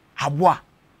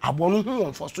no hu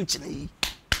won fo so kine yi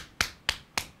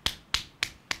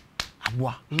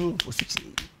aboa hu fo so kine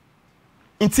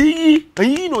yi nti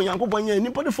yi no yankopon ye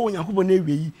nipa de fo yankopon na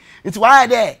ewie yi nti wa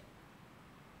de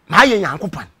ma ye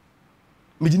yankopon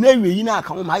me di na ewie yi na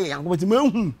aka ma ye yankopon ti ma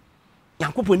hu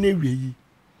yankopon na ewie yi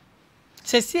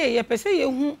sese ye pese ye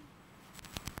hu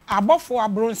abofo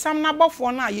abronsam na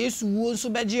abofo na Yesu wo nso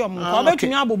beje omo ko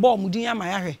betumi abobo omudin ama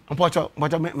ya hwe mpocho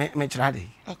me chirade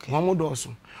wo mo do so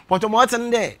mpocho mo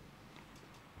tende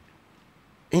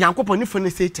Nyankopon ni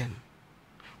fone Satan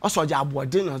oso je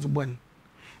abode na zobon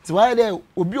ti wa de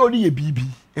obi ori ye bibi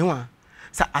ehwa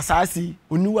sa asasi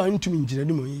oniwa ntumi njira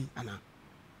ni mo yi ana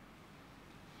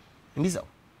ndizo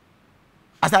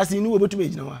asasi ni wo betumi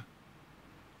ejina wa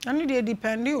ani de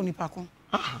depend oni pako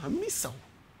miso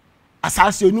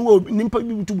asasi oniwa nimpa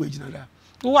bi betumi ejina da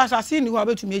wo asasi ni wo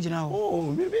betumi ejina ho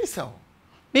oh maybe so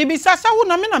maybe sasa wo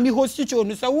na me na mi host cho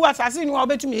no so wo asasi ni wo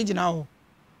betumi ejina ho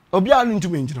obi anu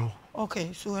ntumi ejina ho.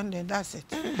 Okay, so and then that's it.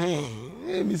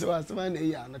 Miss Wasman,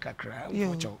 yeah, no cacra.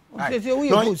 You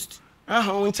host.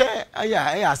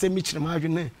 I say, Mitch,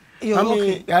 imagine.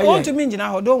 Okay, I want to mean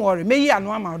now, don't worry. May I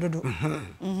know I'm out of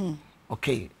do.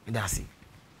 Okay, that's it.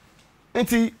 And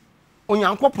see, on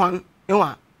your coupon, you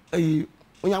are on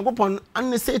your coupon,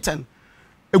 and Satan.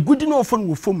 A good enough phone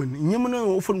with woman, and you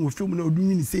know, often with film or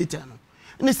doing Satan.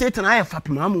 And the Satan, I have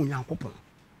happy mamma on your coupon.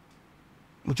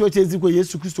 Much is equal, yes,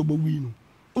 to Christo Bowino.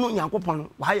 No Nyankopon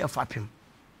why ya fapem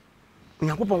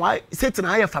Nyankopon why Satan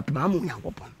aya fapem am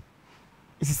Nyankopon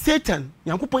isi Satan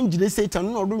Nyankopon gide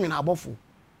Satan no do nwena abofo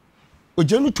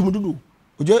oje no tumududu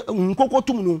oje nkoko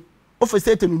tumuno ofe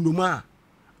Satan ndoma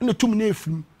a na tum na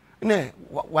efim na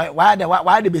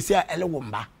why de besia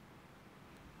elewomba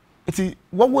iti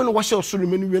wowo no wo hye osoro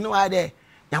menu we na why de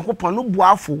Nyankopon no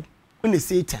buafo na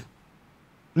Satan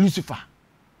Lucifer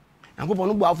Nyankopon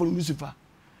no buafo Lucifer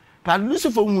pa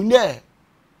Lucifer hunde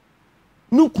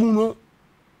nukun no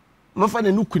mafa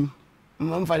na nukun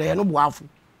mafa na no boafo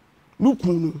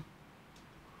nukun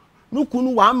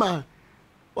wa ma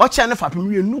o cha na fapem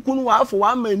wie nukun wa afo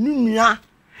wa ma nunua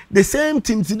the same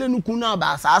thing ti de nukun na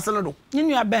ba asase no do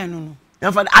nunua ben no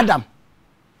mafa Adam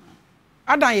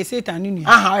ye Satan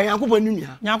nunua Yankopon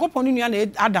nunua na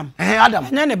Adam Adam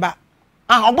nya ne ba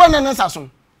ogbo na na saso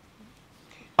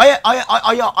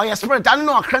oya spirit an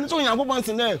no Ocran so Yankopon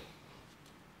sin na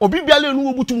obi biale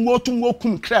no obutum wo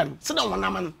kum kra no se na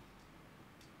wonama no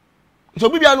so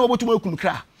obi biale no obutum akum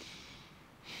kra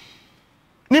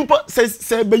nimpo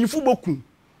se bayifu bokum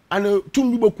ana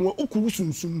tum bi bokum okuru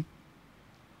sunsum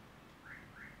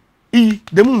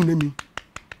demu nami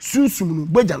sunsum no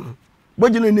gbaja no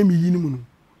nami yi ni mu no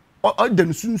o da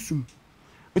no sunsum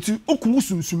eti okuru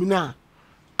sunsum na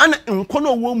ana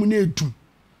nkono wo mu na edum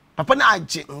papa na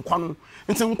age nkono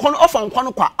nti nkono ofa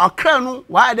nkono kwa Ocran no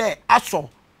wa de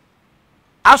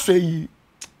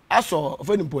aso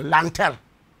ofenimpo lantel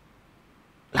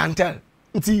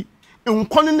nti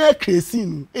nkono na kresi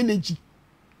no energy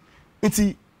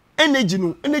nti energy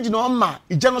no ma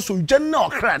ijano so ijano na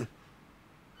Ocran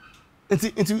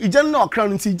nti ijano na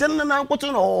Ocran nti ijano na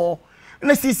nkoto no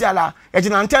na sisi ala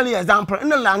lantel example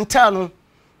na lantel no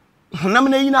nam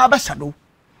na yi na abashado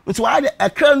nti wa de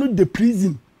Ocran no the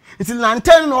prison nti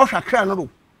lantel no ohwa Ocran no do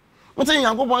nti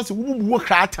Yankopon se wububu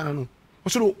kra atan no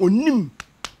so onim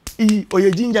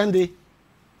oye jinjande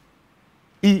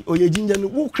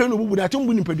wo kra no bubu da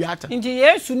tumbu ni pedua ata nti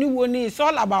Yesu ni woni it's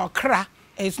all about kra.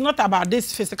 It's not about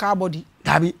this physical body.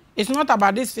 Dabi. It's not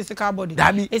about this physical body.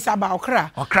 Dabi. It's about kra.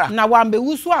 Okra. Na wambe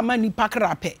wusu ama nipa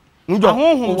kra pe.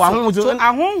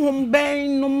 Ahonhom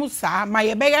ben no musa ma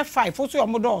ye be 5 foso yo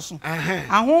modoso.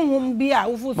 Ahonhom bi a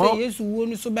wo se Yesu wo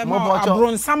ni so be ma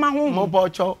abronsam ahonhom. Mo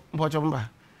bocho mba.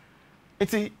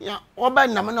 Iti ya oba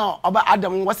nam na oba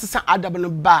Adam wasesa Adam no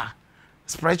ba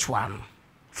spiritual no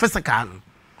physical no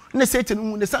na Satan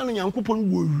mu ne san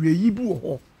Nyankopon wo hweyi bi wo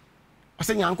ho o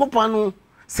se Nyankopon no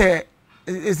se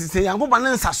Nyankopon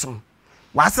na nsaso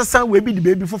wasesa we bi de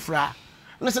baby fofora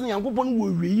na se Nyankopon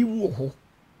wo hweyi wo ho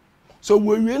so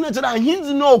wo hweyi na tira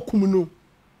hinzi na okum no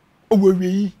o wo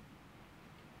hweyi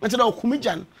na tira okum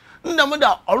jan ndam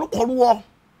da orukoro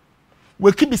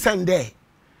wo kibisande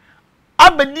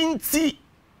abedinti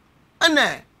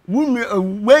ana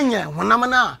wenya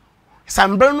honamana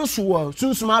sambre no so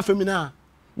sunsuma afemina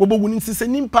wo boguni nsese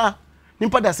nimpa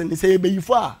da se ne se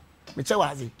beyifo a meche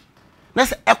waze na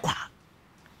se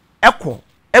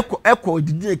ekwo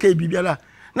didi ke bibiara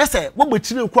na se wo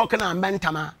gbetire kwa ka na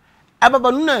mbantama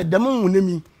ababa no na dam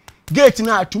hunami gate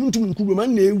na atumtum nkubo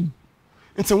man na ewu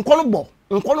nti nkono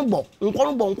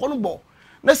bo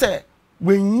na se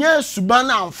wenya suba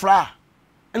na amfra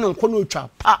ena nkono otwa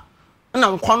pa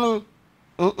ena nkono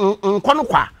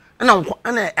kwa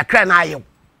ena ekra na ayew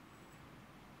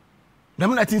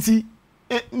dem na tinsi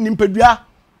nimpadua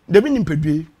dem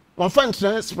nimpadua won fan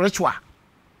spiritual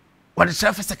what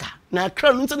the physical na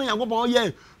ekra no ntena Yakobon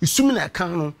ye isum na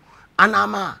ekan no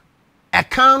anama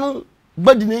ekan no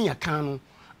badi na yakan no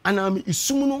anama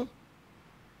isum no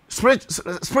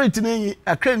spirit ni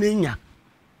akra na nya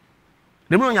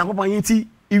dem no Nyankopon yinti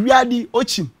iwiade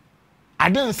ochim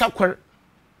ade nsakwer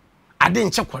ade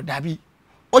nchekwer dabi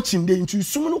ochim de ntu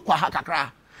sum no kwa ha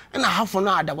kakra na hafo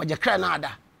na ada waje kra na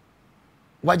ada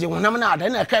waje wonam na ada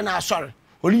na kra na asore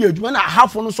oli adwuma na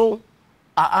hafo no so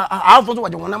hafo so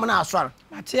waje wonam na asore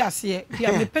mate ase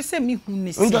bia me pese mi hu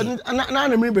ne se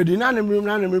na me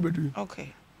bedu okay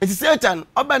enti Satan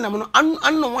obenam no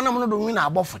anno wonam no do wi na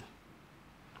abofo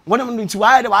wonam no nti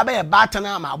waade wa be bata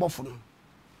na ma abofo no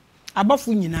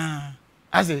abofo nyina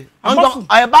ase ondo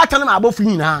ay bata na ma abofo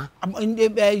nyina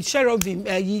cherubim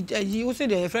you say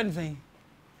the friend thing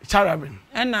cherubim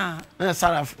na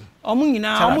seraph omu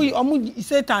nyina omu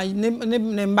Satan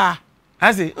ne mba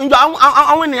ase ndo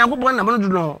awon ne Yakobon na mo do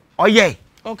no oye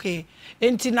okay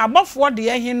enti na abofo de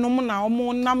ehinom na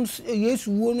omu nam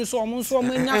Yesu wo no so omu so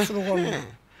omu nya soro ho no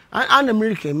an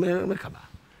America me kaba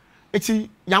eti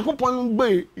Yakobon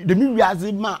gbe de mi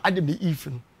wiaze ma ade be if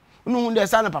no hu de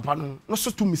sa na papa no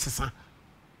so to mi sesa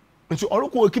nti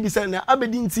oroko okibi se na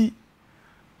abedi nti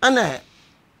ana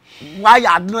wa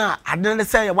ya adena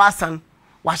se ya wasan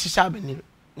wa hihya abeni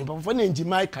ni papa na nji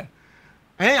Michael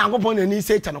Yakobon na ni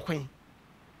Satan kwen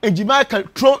nji Michael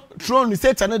throne ni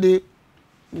Satan de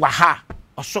wa ha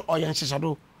oso oyen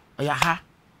hihya oya ha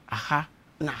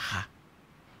na ha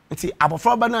nti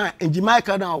abofra ba na nji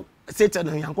Michael na Satan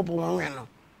na Yakobon wan no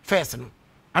first no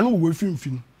anu wo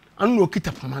finfin anu no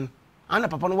kita pama ana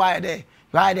papa no why there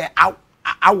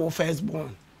our first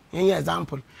born in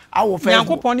example our first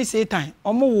Yakobon ni Satan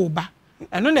omo wo ba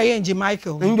eno na ye nji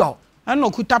Michael njo ana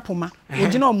okuta poma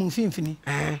ogina omu finfini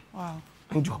wow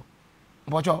njo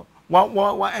bojo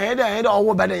wa there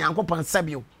owo ba de Yakobon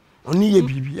sabio oni ye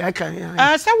bibi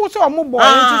aka se wo so omo boy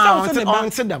nti se wo so ne ba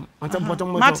on sedam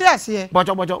on Matias ye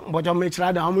bojo me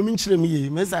kira da omo mi kire mi ye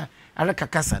mesa ara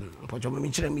kakasan bojo me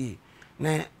kire mi ye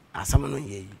na asam no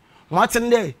ye watin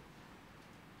de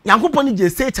Yakobon ni je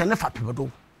Satan na fapem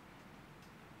do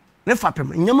ne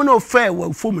fapem nyam na ofa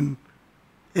wa fom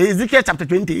Ezekiel chapter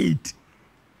 28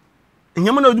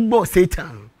 nyam na do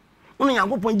Satan onu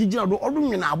Yakobon gigina do odu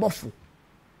nwena abofo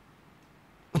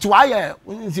nti waye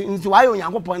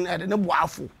Yakobon ne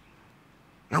boafo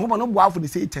Yakobon no boafo de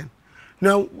Satan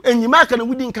na enyima aka na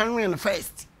wudi nkan wen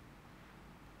first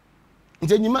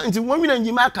nti enyima nti won wi na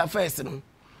enyima aka first no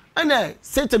ana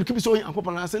Satan kibi so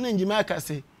Yakobon na se na enyima aka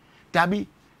se dabi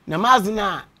na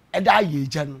mazina eda ye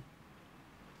gya no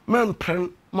mempren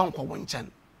mankwa wonchan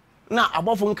na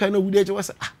abofo nkan na wudi eje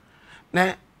wasa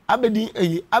na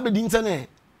abedi ntane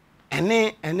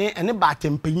ene ba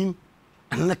tempanyin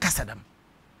ene kasadam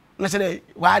na sele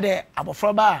wade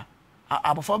abofo ba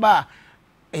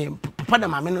papa na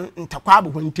maame no ntakwa abo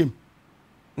hontem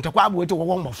ntakwa abo wote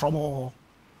wo mbofo mo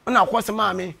na akwose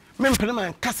maame mempren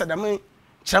man kasadam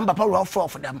kyerem papa ro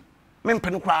of dam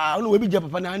mempren kwa no we bi gya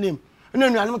papa na anem no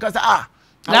nuanem kasa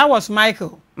that was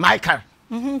Michael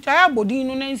chaya body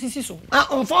no na nsisi so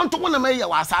onfonto na me ye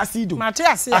wa asase do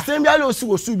Matias asem bia lo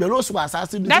su bia lo su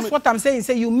asase do that's what I'm saying.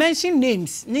 Say you mention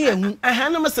names ni ehu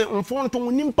na me say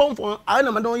onfonto ni mpomfo ayi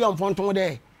na me don ye onfonto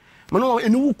de me no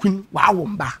eni wukun wa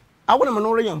awomba awo na me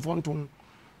no re ye onfonto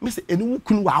me say eni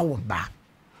wukun wa awomba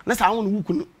na sa awo no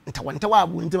wukun ntawante wa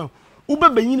abo ntema ube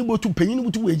banyin botu panyin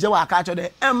botu we je wa aka cho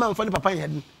de emma mfa ni papa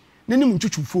yede ne nim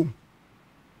ntwutwu fom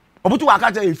obutu wa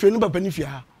aka cho efie ni papa ni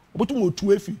fia obutu mo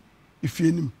tu efi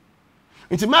ifie nim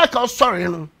nti Michael sorry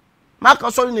no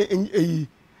Michael sorry ne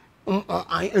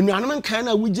enuanem kan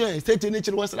na wuje Satan ne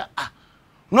kire wasra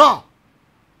no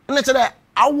ne kire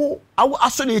awo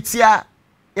aso de tia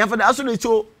ya fa da aso de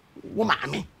tio wo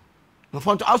maame no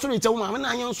fonto aso de tia wo maame na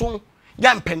anyo so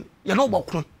ya mpen ya no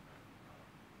bokro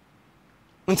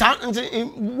nti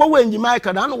wo wenji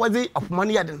Michael da no wazi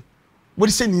apomane ya den wo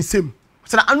de se ni nsem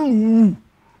sra anu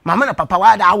maame na papa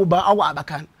wa da awo ba awo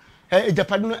abakan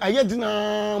Japan no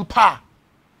ayedina mpa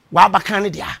wa abakan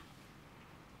dia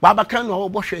wa abakan no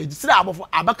wo hwe sira abofo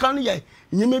abakan no ye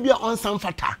nyeme bia onsan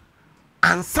fata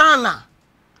ansana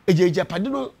Japan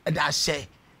no da hye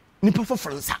nipa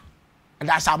fofronsa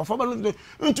da hye abofo ba no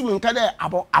ntumi nka de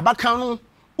abakan no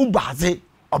ubaze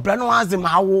obra no aze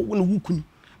mawo no wukuni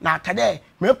na akade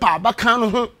me pa abakan no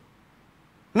ho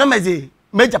na meze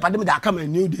me Japan me da aka ma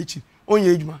new de chi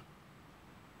onye edwuma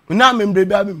na membre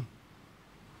bia bim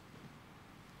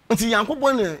nti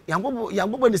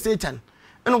Yakobon Satan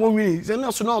ena wo wini se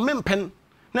na so na mempen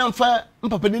na mfa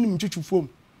mpapa ne nim twutwu fom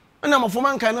ena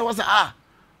mafoma nkan na wo se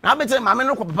na abete maame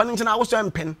no ko papa ne nchena wo so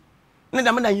empen ne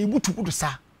da me da yibutu kudu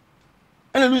sa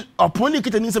ena oponi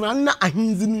kita ni se na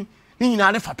ahinzi ni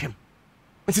nyina ne fapem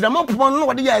nti da mapomo no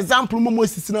wo de ya example mo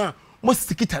Moses na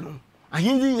Moses kita no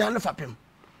ahinzi nyina ne fapem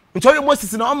nti wo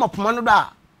Moses na o mapomo no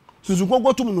da susu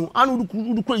kokotum no anu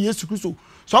du kura Yesu Kristo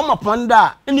so ma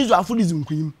ponda eni zo aforism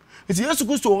kwim enti Yesu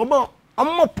Kristo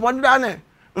omo ponda na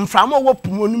mframa wo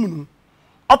pomo nim no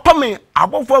opame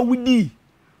abofo awudi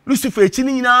Lucifer echi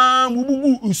ni nyina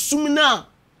mububu usum na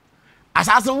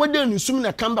asasen wode ni usum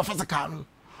na kamba fasaka no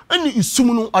eni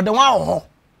usum no odanwa ho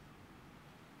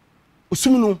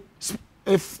usum no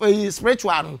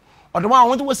spiritual no odanwa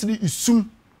won to wasiri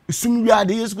usum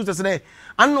wiade Yesu Kristo se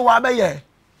anno wa be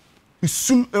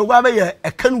usum wa be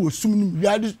ekan wo sum ni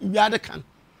wiade kan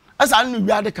asa anno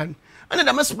wiade kan ene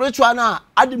da spiritual na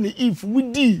ade ni if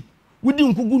wudi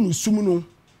nkugu no usum no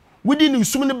wudi ni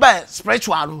usum ni ba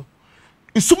spiritual no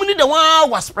usum ni da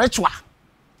wa spiritual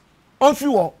on fi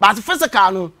wo but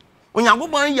physical no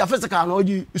onyankopon ya physical no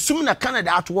oji usum na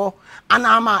Canada atwo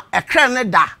anama ekran ne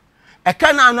da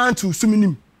ekran na anantu usum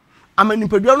nim amani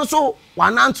padua no so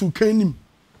wanantu kan nim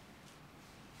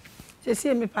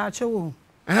se me pa achewo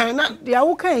na dia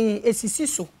wo kan esisi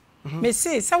so me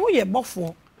se wo ye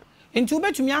bofo enti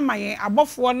obetumi amaye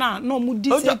abofo na omu di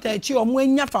seta achi omu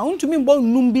anya fa untumi mbo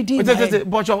num bi din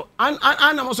bocho an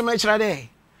mo so me kira de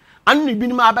an ni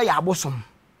binim aba ya abosom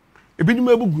ebinim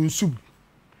abugu nsub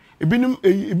ebinim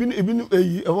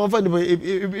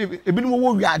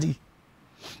wo wiade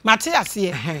mate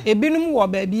ase ebinim wo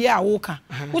ba bi a wo ka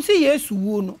wo si Yesu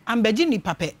wo no ambaji ni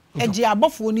pape eje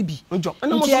abofo ni bi nti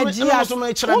eje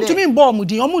untumi mbo omu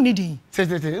din omu ni din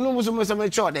no mo so me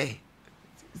kira de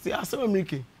si asem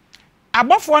America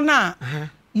abofo na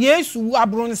Yesu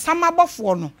abron sama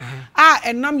abofo no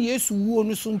enam Yesu wo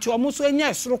no so nti omo so enya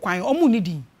esoro kwan omo ni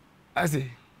din ase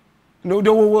no de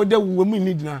wo mu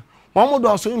ni din na omo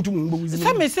do so ntum ngbo wizi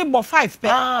se me se bo 5 pe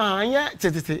anya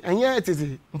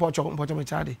tete mpocho me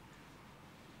chade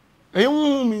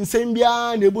eyun mi nsem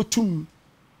bia na ebotum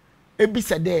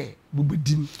ebisa de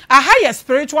bubedim aha ye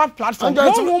spiritual platform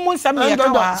no mo nsem ye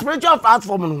ka spiritual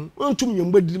platform no ntum ye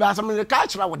mbedi ba asem ne ka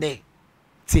kira wo de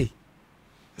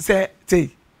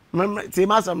say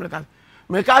ma some like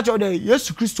me ka cho de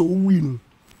Yesu Kristo wi no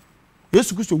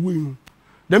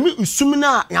dem usum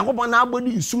na yakobon na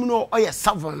agbodi usum no oye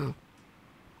 7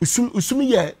 usum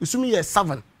ye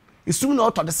 7 usum no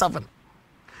to the 7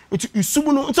 it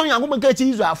usum no nso yakobon ka chi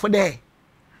izu afo de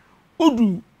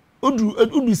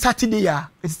odu Saturday ya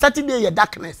it's Saturday ya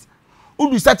darkness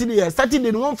odu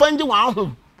Saturday no won fanje wa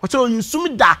ahom o cho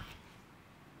usum da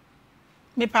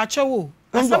me pa cho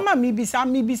asama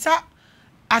mibisa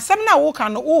asam na wo ka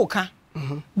no wo ka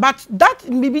but that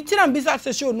mibiti na bisa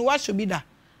se show no what should be that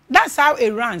that's how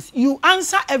it runs you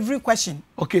answer every question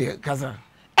okay kaza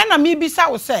ena mibisa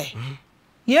wo say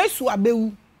Yesu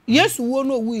abewu Yesu wo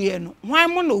no owu ye no hwan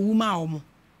mo no owu ma omo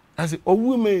as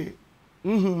owu me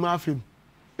ma afem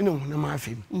ene ho na ma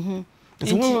afem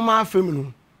so wo ma afem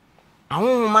no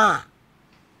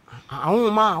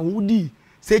ahoma wudi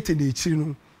sete de chi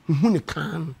no hu ne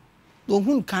kan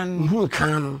ohun kan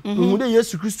no de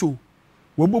Yesu Kristo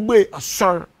wo bogbe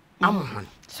asor amon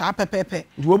sa pepepe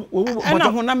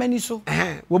na hona mani so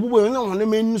wo bogbe na hona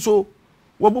mani so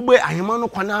wo bogbe ahema no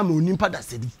kwana ama onimpa da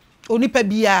sedi onipa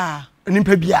bia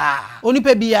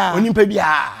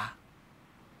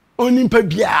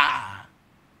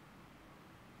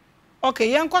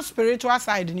okay yanko spiritual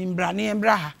side ni mbra ne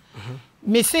mbra ha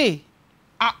me say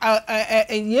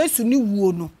Yesu ni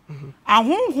wuo no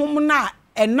ahonhom na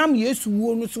enam Yesu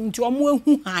wo no so nti omo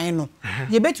ehu han no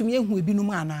ye betumi ehu ebinum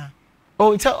ana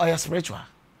oh it's all spiritual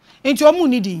nti omo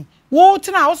ni din wo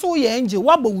tena wo so ye angel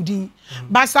wo abawudin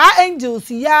ba sa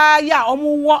angels ya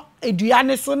omo wo edua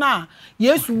ne so na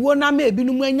Yesu wo na ma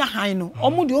ebinum anya han no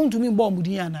omo de ontumi mbo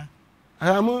omudin ana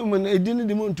mo edin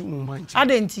de mo ntum mbanchi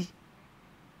adenti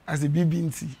as a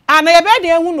bibinti ana ye be de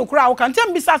ehu no kura wo kan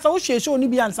tem bisa sa wo hwehwe oni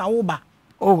bi ansa wo ba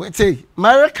oh say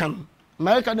American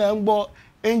na ngbo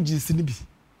angels ni bi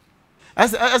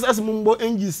as mumbo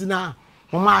angels na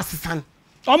mama asesan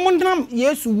omundam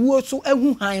Yesu wuo so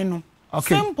ehu han no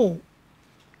okay. Simple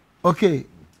okay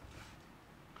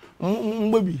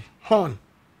mbabi horn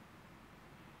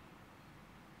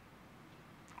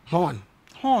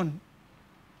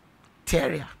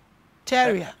terrier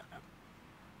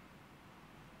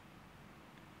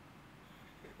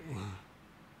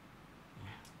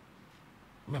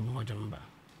baba jamba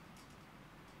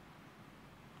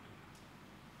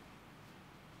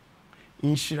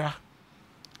inshira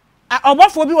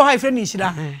obofo bi wo ha ifre ni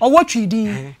inshira owo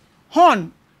twidin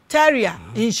horn terrier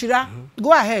inshira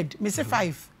go ahead me say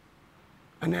 5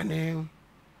 and then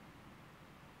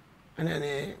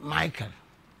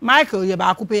Michael ye ba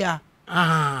akupe ya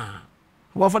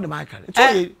what for the Michael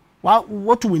so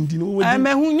what wendi no wendi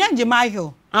me hu nyange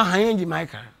Michael nyange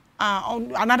Michael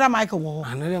another Michael wo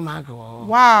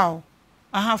wow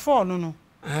 4 no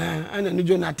ana ni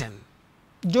Jonathan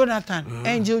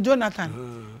angel Jonathan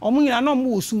omu nyina no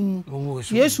mu osum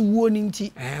Yesu wuo ni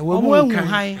nti omu ehu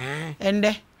han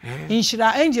ende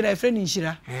inshira angel e friend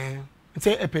inshira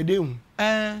say epedem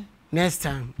next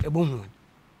time ebohu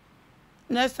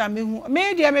next time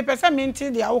me dia me pesa me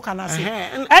nti dia wo kana se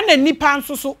ena nipa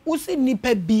nso so usi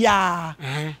nipa bia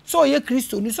so ye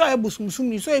Kristo ni so ye busumsum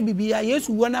ni so ye bibia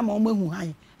Yesu wuo na ma omu ehu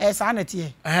han sa na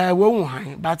tie wo hu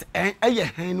han but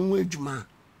eye han no adwuma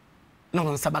na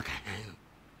won sabaka han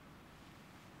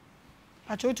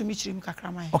acho to mi chirim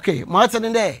kakramai okay ma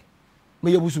tene de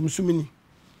me ye busumsum ni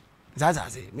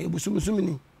zazaze me busumsum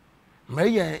ni me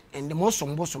ye ende mo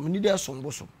sombosom ni de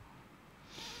sombosom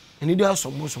ni de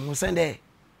sombosom se de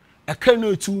e kan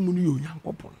na tu mu ni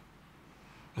Onyankopon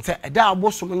nse eda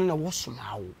abosom ni na wosom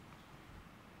awo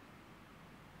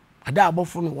ada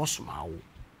abofo no wosom awo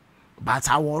but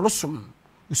aworosom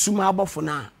usuma abofo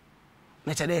na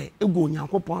chede ego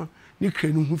Onyankopon ni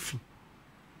kranu hu fi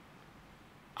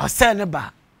ase ne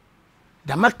ba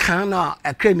da makan na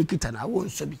akranu kita na wo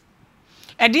nso bi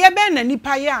ede be na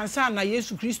nipa ye ansa na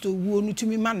Yesu Kristo wuo no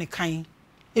tumi ma ne kan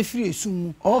efiri esum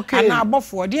mu ana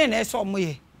abofo de na ese omo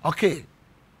ye okay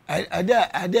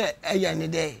ade eye ne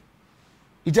de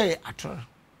ije atro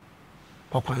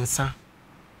kokwansa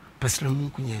pesramu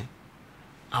kunye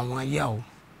awon yawo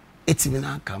etimi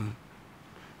na akam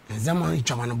nzama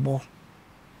ijamane bo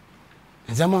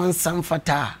nzama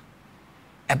nsamfata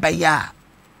ebaya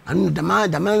anu dama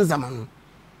nzama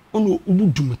no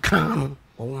ubudum kan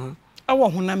no awo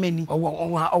honamani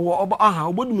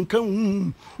obodum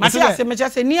kan mati ase mecha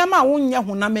se niama wo nya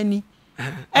honamani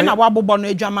ena wabobo no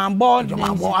adwamanbo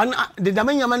de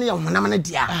dama nyama ne honamane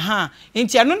dia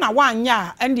enti eno na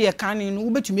wanya ende ye kan no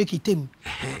ubetumi kitem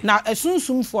na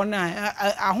esunsumfo na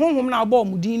ahonhom na abo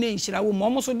omudin na nhira wo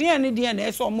mo so de ne de na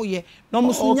eso mo ye na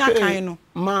mo so nya kan no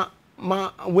ma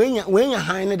wenya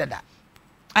han ne dada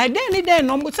I dey ni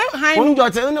no mo se han no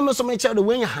jote na mo so me che do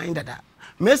wenya han dada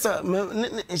mesa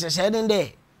nhyehyede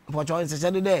de pocho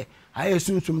nhyehyede de aye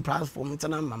sunsum platform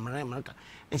tana mamre marka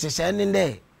nhyehyede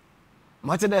de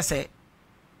mate de se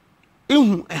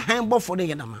ihu han bofo de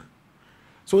yedama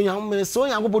so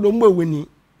Yankopo mbo weni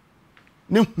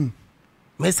ne hu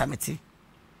mesa meti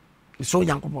so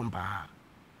Yankopo mba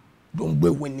do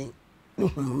mbo weni ne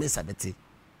hu mesa meti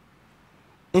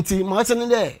enti mate ne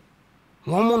de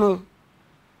won no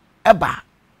eba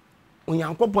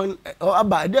Onyankopon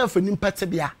aba de afani mpate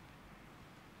bia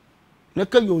na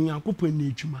ka yo Onyankopon na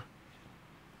edwuma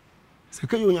se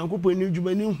ka yo Onyankopon na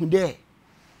edwuma ne hu de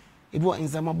ebo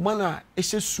nzama bana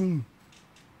ehesum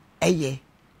eye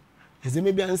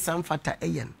ezeme bia nsam fata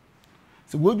eyen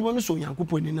se wodwuma no so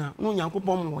Onyankopon ni na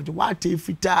Onyankopon mo je wa ta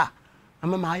fita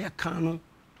ama ma aya kan no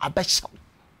abehyew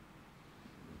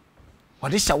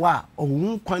wode hyewa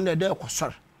ohun kwan de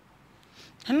ekosor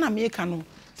na me ka no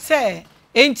se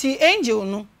enti angel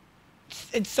no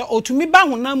so otumi ba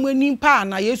honam ani pa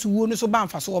na Yesu wuo no so ba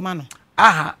mfa so ma no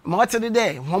ma wote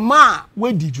de homa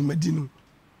wadi dwumadi no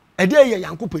ede ye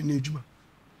Yankopon na edwuma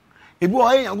ebi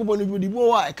o ye Yankopon na edwuma di bo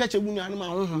wa e ka chegu nu anuma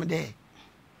honhom de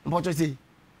mboto se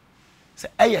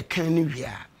eye kan ni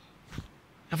wia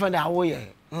afa da wo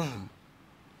ye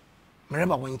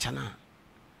mereba won chana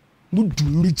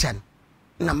budum bi chan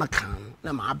na makan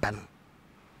na ma aba no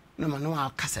na ma no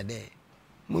akasa de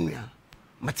munua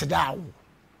matedaawo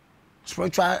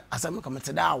spiritual asem ka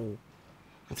matedaawo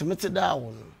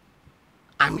ntimetedaawo no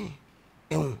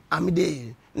ami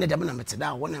de ne dem na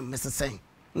metedaawo na mesesen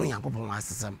no Yankopon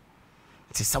asesem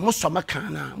nti samo so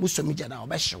makan na musomi jada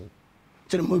obehyew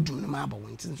tire modum no ma aba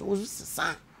won nti so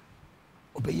sesa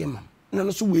obeyema na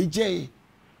no so weje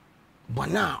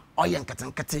bona oyen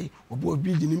katenkate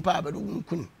obi gini mpa abado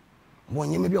wunkun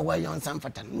wonyeme bi wa yon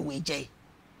samfata no weje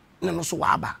na no so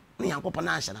waba no Yankopon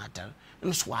na ahye na atar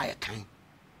no so aye kan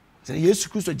se Yesu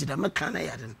Kristo jida makan na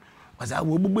yaden waza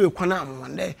wo bubu ekwana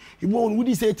amwande ibo won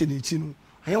wudi se etenechi no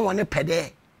ayen wone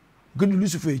pede gudu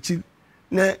Lucifer echi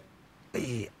na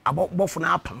abofo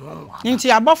na apam won wa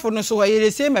nti abofo no so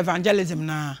yere same evangelism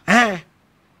na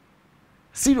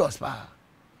serious pa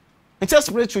it's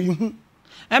spiritual you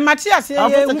Matthias no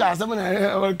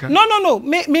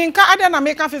me nka ada na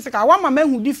me ka physical wa mama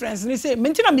hu difference ni say me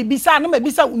ntina me bisa na me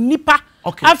bisa nipa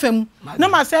afem na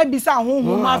ma say bisa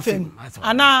honhom afem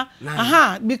ana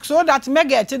because that me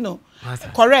get no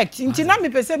correct ntina me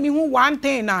pese me hu one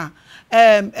thing na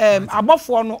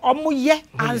abofo no omo ye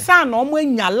ansa na omo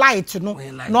anya light no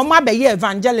na omo abaye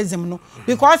evangelism no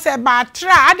because e ba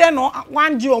tra ada no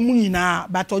wanje omo nyina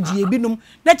but oje ebinum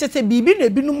na chese bibi na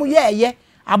ebinum ye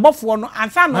abofo no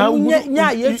ansa na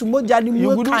nya Yesu moja ni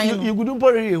mu kan no you gudu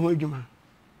pore ye ho adwuma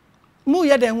mu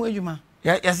ye den ho adwuma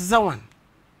yes is one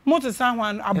Moto san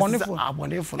one abonefo.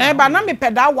 Abonefo. But na me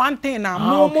peda one thing na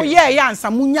mo yeah ansa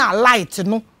munya light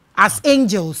no as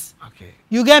angels. Okay.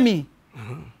 You get me?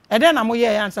 And then mo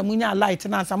yeah ansa munya light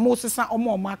na ansa mo sesa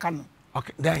omo aka no.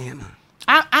 Okay, then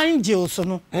na. Angels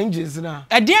no. Angels na.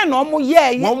 And then no mo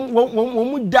yeah.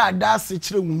 Mo da se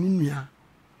kire wonu nua.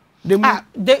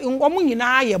 De omo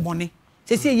nyina ye bone.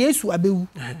 Say Yesu abewu.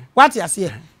 What you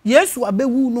say? Yesu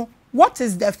abewu no. What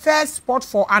is the first spot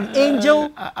for an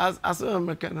angel? As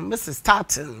American, Mrs.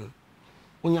 Starting.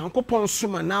 When Yankopon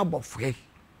suma na abofre.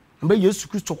 Mbe Yesu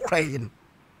Kristo crying.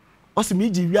 Osi mi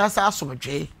ji wiasa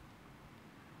asomdwe.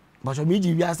 But mi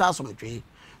ji wiasa asomdwe.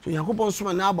 So Yankopon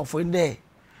suma na abofre there.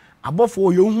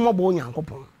 Abofo yo hu obo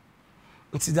Yankopon.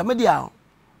 Nti da me dia.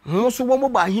 Ho so wo mo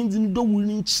ba hindi do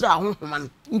wuri nkira hohoma.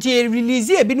 Nti release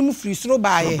e binum free soro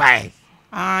baaye.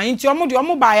 Nti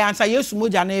omo baaye ansa Yesu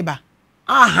moja na eba.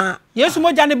 Aha. Yesu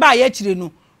moja ne baaye akire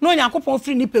no. No Yankopon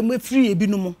free ni pemu free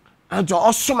ebinum. Anto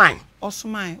osoman.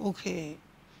 Osoman, okay.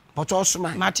 But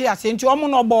osoman. Matias nti omo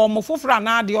no bo omo fofra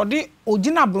na de odi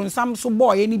ogina bronsam so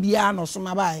boy ni bia no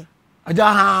soma baaye. Aja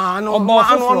ha no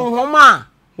homa.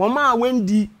 Homa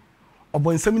wendi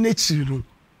obonsam na akire no.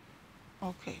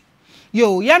 Okay.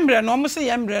 Yo, yembre no omo se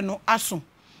yembre no aso.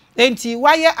 Enti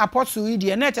waye apostle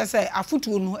idie na eche say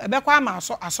afutuo no ebekwa ama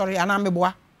aso asori ana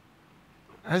meboa.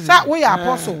 Sa we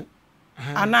apostle.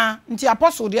 Ana nti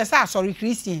apostle de say asori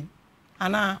Christian.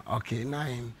 Ana okay,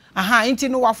 nine. Aha, nti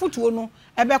no wafutuo no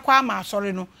ebekwa ama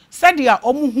asori no. Said ya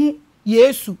omuhu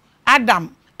Yesu,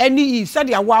 Adam, eni Eve, said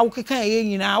ya wa ukeka ye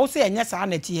nyina, wo se enye sa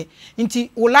na tie. Nti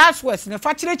o last words ne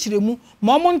fa kiremu,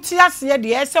 ma omo nti ase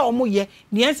de ese omo ye,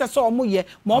 ne ense so omo ye,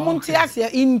 ma omo nti ase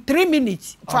in 3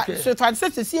 minutes. So fa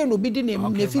se no bi di ne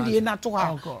fidie na to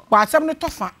ha. Kwa asem no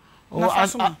tofa. Na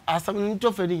asem no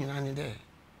tofa di nyina ne de.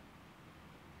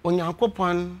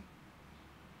 Onyankopon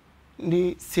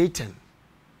ni Satan.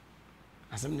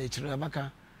 Asem na kire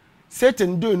baka.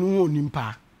 Satan do nu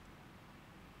onimpa.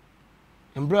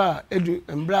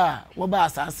 Embra wo ba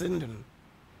asase ndin.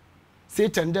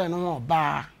 Satan da no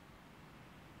ba.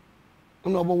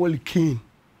 Ono bo woli kin.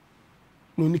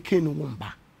 No ni kin wo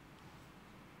mba.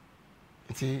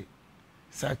 Nti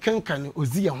sa kankan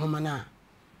ozi ya homa na.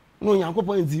 No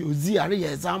Yankopon di ozi are ye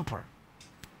example.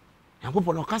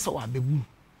 Yankopon no kasa wa bebu.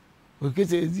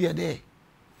 Okete ozi ya de.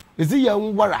 Ozi ya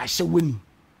nwara ahye woni.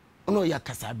 Ono ya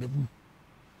kasa bebu.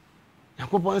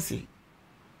 Yankopon si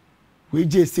we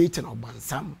je Satan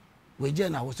obansam we je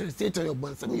na wo Satan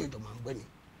obansam ye domambani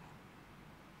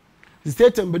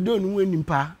Satan bedo nu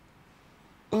wanimpa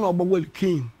no obawol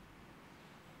king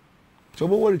so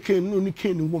obawol king no ni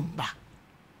king wo mba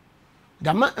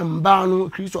dama mba no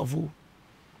Christopher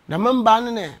dama mba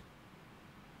no ne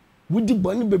wudi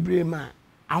boni bebre ma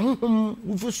ahohom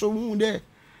wo fiso wu de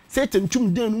Satan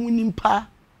tum de nu wanimpa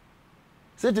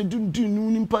Satan tum nu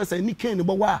wanimpa sa ni king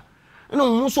bo wa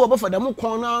no so oba fada mo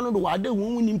kon na no do wade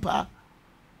won nimpa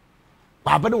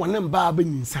baba de won mba ba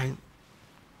ninsan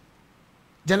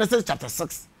Genesis chapter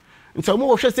 6 nso mo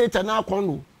wo hwe Satan na kon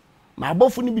no ma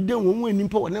abofu ni bi de won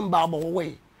nimpa won mba ba wo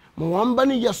we mo won ba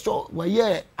ni yeso wa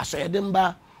ye asoyede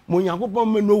mba mo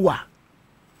Yankopon me Noah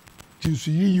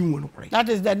tinsu yi won kore. That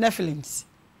is the Nephilims.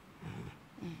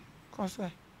 Cause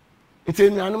it's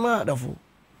in anima dafo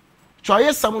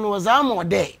choye sam no za mo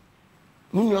de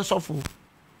mun yo sofo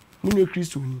Mune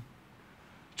Kristo ni.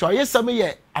 So ye sam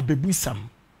ye abebusam.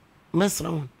 Mesra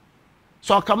won.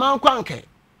 So kama nkwanke.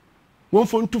 Won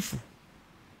fo ntufu.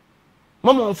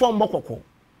 Mama won fo mbokoko.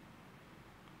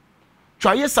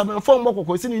 So ye sam fo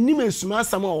mbokoko se ni nim esuma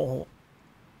asam wo.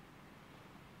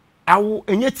 Awo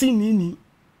enyeti ni.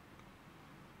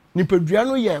 Ni pedua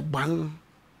no ye gban.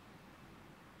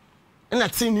 Na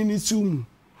tin ni sumu.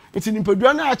 Enti ni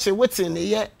pedua na ache wete ne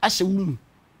ye ahye wumu.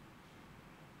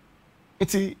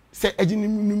 Eti se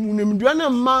ejinimdua na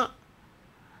ma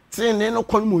tene no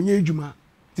kon mo nya adwuma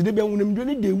ti de be wonimdua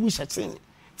ni de wu hye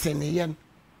tene yen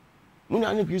mun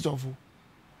ani Christopher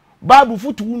Bible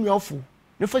futu wu nuafo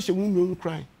ne fa hye wu nu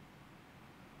nkran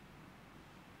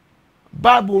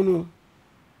Bible no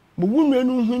mo wu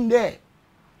nu hunde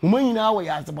mo manyina wo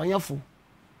ya azabanyafo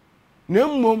na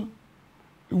mmom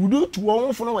wudu tu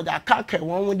won fo no wa aka ka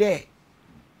won de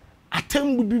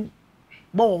atembu bi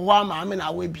bo wo ama me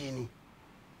na wa bi ni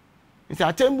nti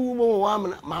atembu bo wo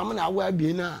ama na wa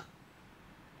bi na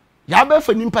ya ba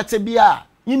fa nimpa te bia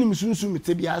yinim sunsun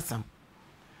mete bia asam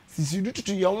sisi du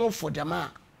tutu ye won fo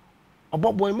dema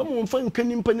oboboy mama mfa nka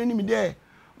nimpa nanim de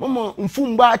mama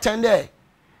mfumba achen de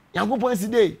Yankopon si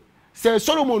de se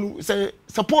Solomon se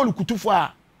Paul kutufu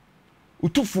a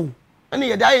utufu ene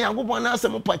ye da Yankopon na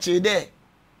asem pache de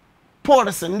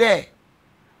Paul sen de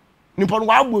nimpa no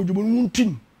wa agbo adwumu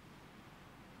ntin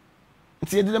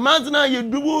nti de man na ye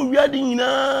dubo wiade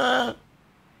nyina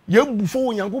ye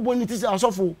bufo Nyankopon ni ti se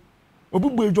asofo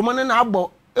obubu edwoma na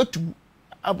abọ etu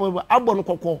abọ no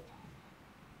kokọ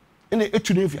ene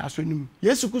etu na efi aso nim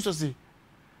Yesu Kristo se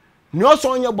ni oso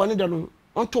onye bone de no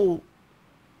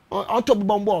onto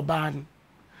bombo oba ni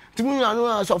ti mu anu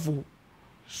asofo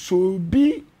so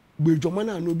bi gbedwoma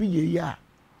na no bi ye ya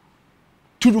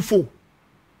turufo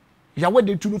ya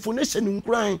wede turufo na hye ni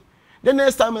nkran the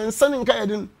next time ensan nka ye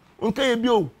den nka ye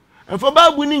bio enfo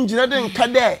baabu ni ngina de nka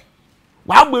de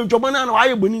wa gbedwoma na wa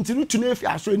ye boni nti tu na efi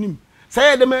aso nim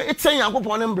say dem eten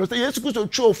Yakopon ne mbro say Yesu Kristo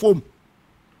twa fom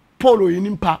Paul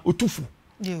oyenimpa otufu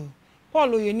yo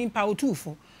Paul oyenimpa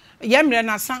otufu yemre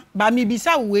na sa ba mi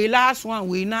bisa we last one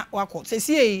we na wakọ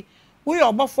sesi we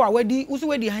obofo a wadi uso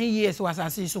wadi han years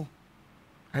wasase so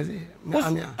azi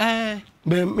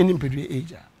be menim pedwe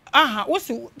age aha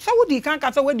wosi so wadi kan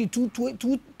ka so wadi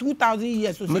 2000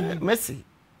 years so Messi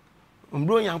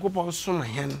mbro Yakopon so na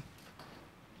hen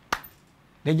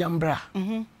de jambra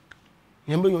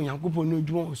yembe Yakopon no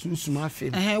dwon osunsuma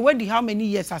afem wadi how many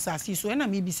years asase so na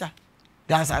me bisa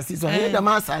that asase so he da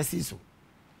ma asase so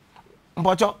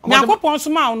mpocho Yakopon so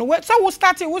ma no so we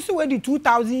started we see wadi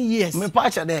 2000 years me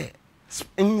pacha there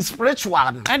in spiritual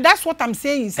and that's what I'm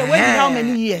saying so wadi how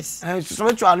many years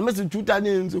spiritual me 2000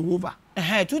 years over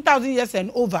 2000 years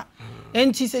and over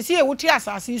and she says here wuti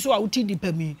asase so a wuti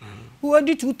dipa mi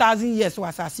wadi 2000 years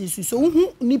was asase so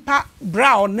hu nipa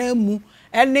bra na mu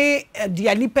ene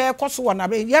dia nipa ekoso wona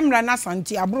be yemra na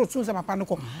santi abro so se papa no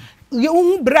ko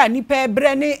hu bra nipa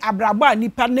bre ne abrabo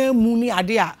nipa na mu ni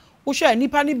ade a wo hwe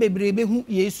nipa ni bebrebe hu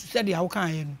Yesu se de a wo kan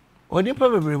ye no o nipa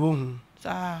bebrebe hu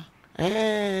sa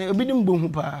obi dim bo hu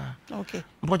pa okay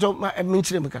mpocho me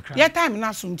nchire me kakra ye time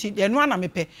na so nti de no na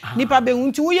mepe nipa be hu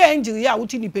nti wo ye angel ya wo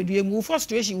ti nipa due mu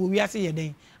frustration wo wiase ye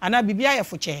den ana bibia ye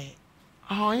foche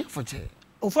ye foche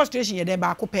o frustration ye den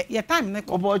ba ko pe ye time ne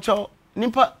ko obocho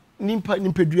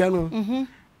nipa dua no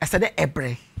ese de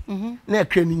ebre na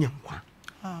ekra ni nyankwa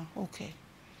okay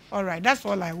all right that's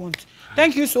all I want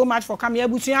thank you so much for coming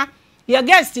ebutia your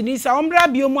guest ni sa ombra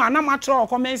biomu ana matro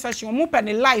comment section mo pe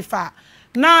ni life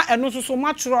na eno so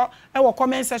matro e wo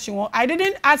comment section I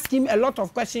didn't ask him a lot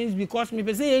of questions because me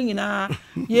pese yen nyina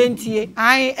yentie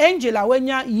I Angela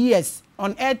wenya years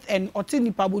on earth and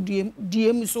otinipa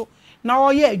bodiem so na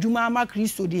oye adwuma ama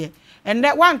Kristo de and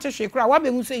that one to shekra wa be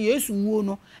hu say Yesu wo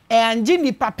no anje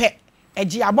ni pape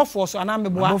eji abofo so ana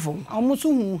meboa omuso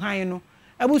hu han no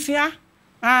abusia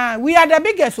we are the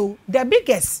biggest the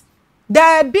biggest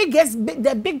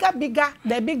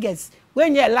the biggest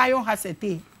when your lion has a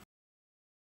tail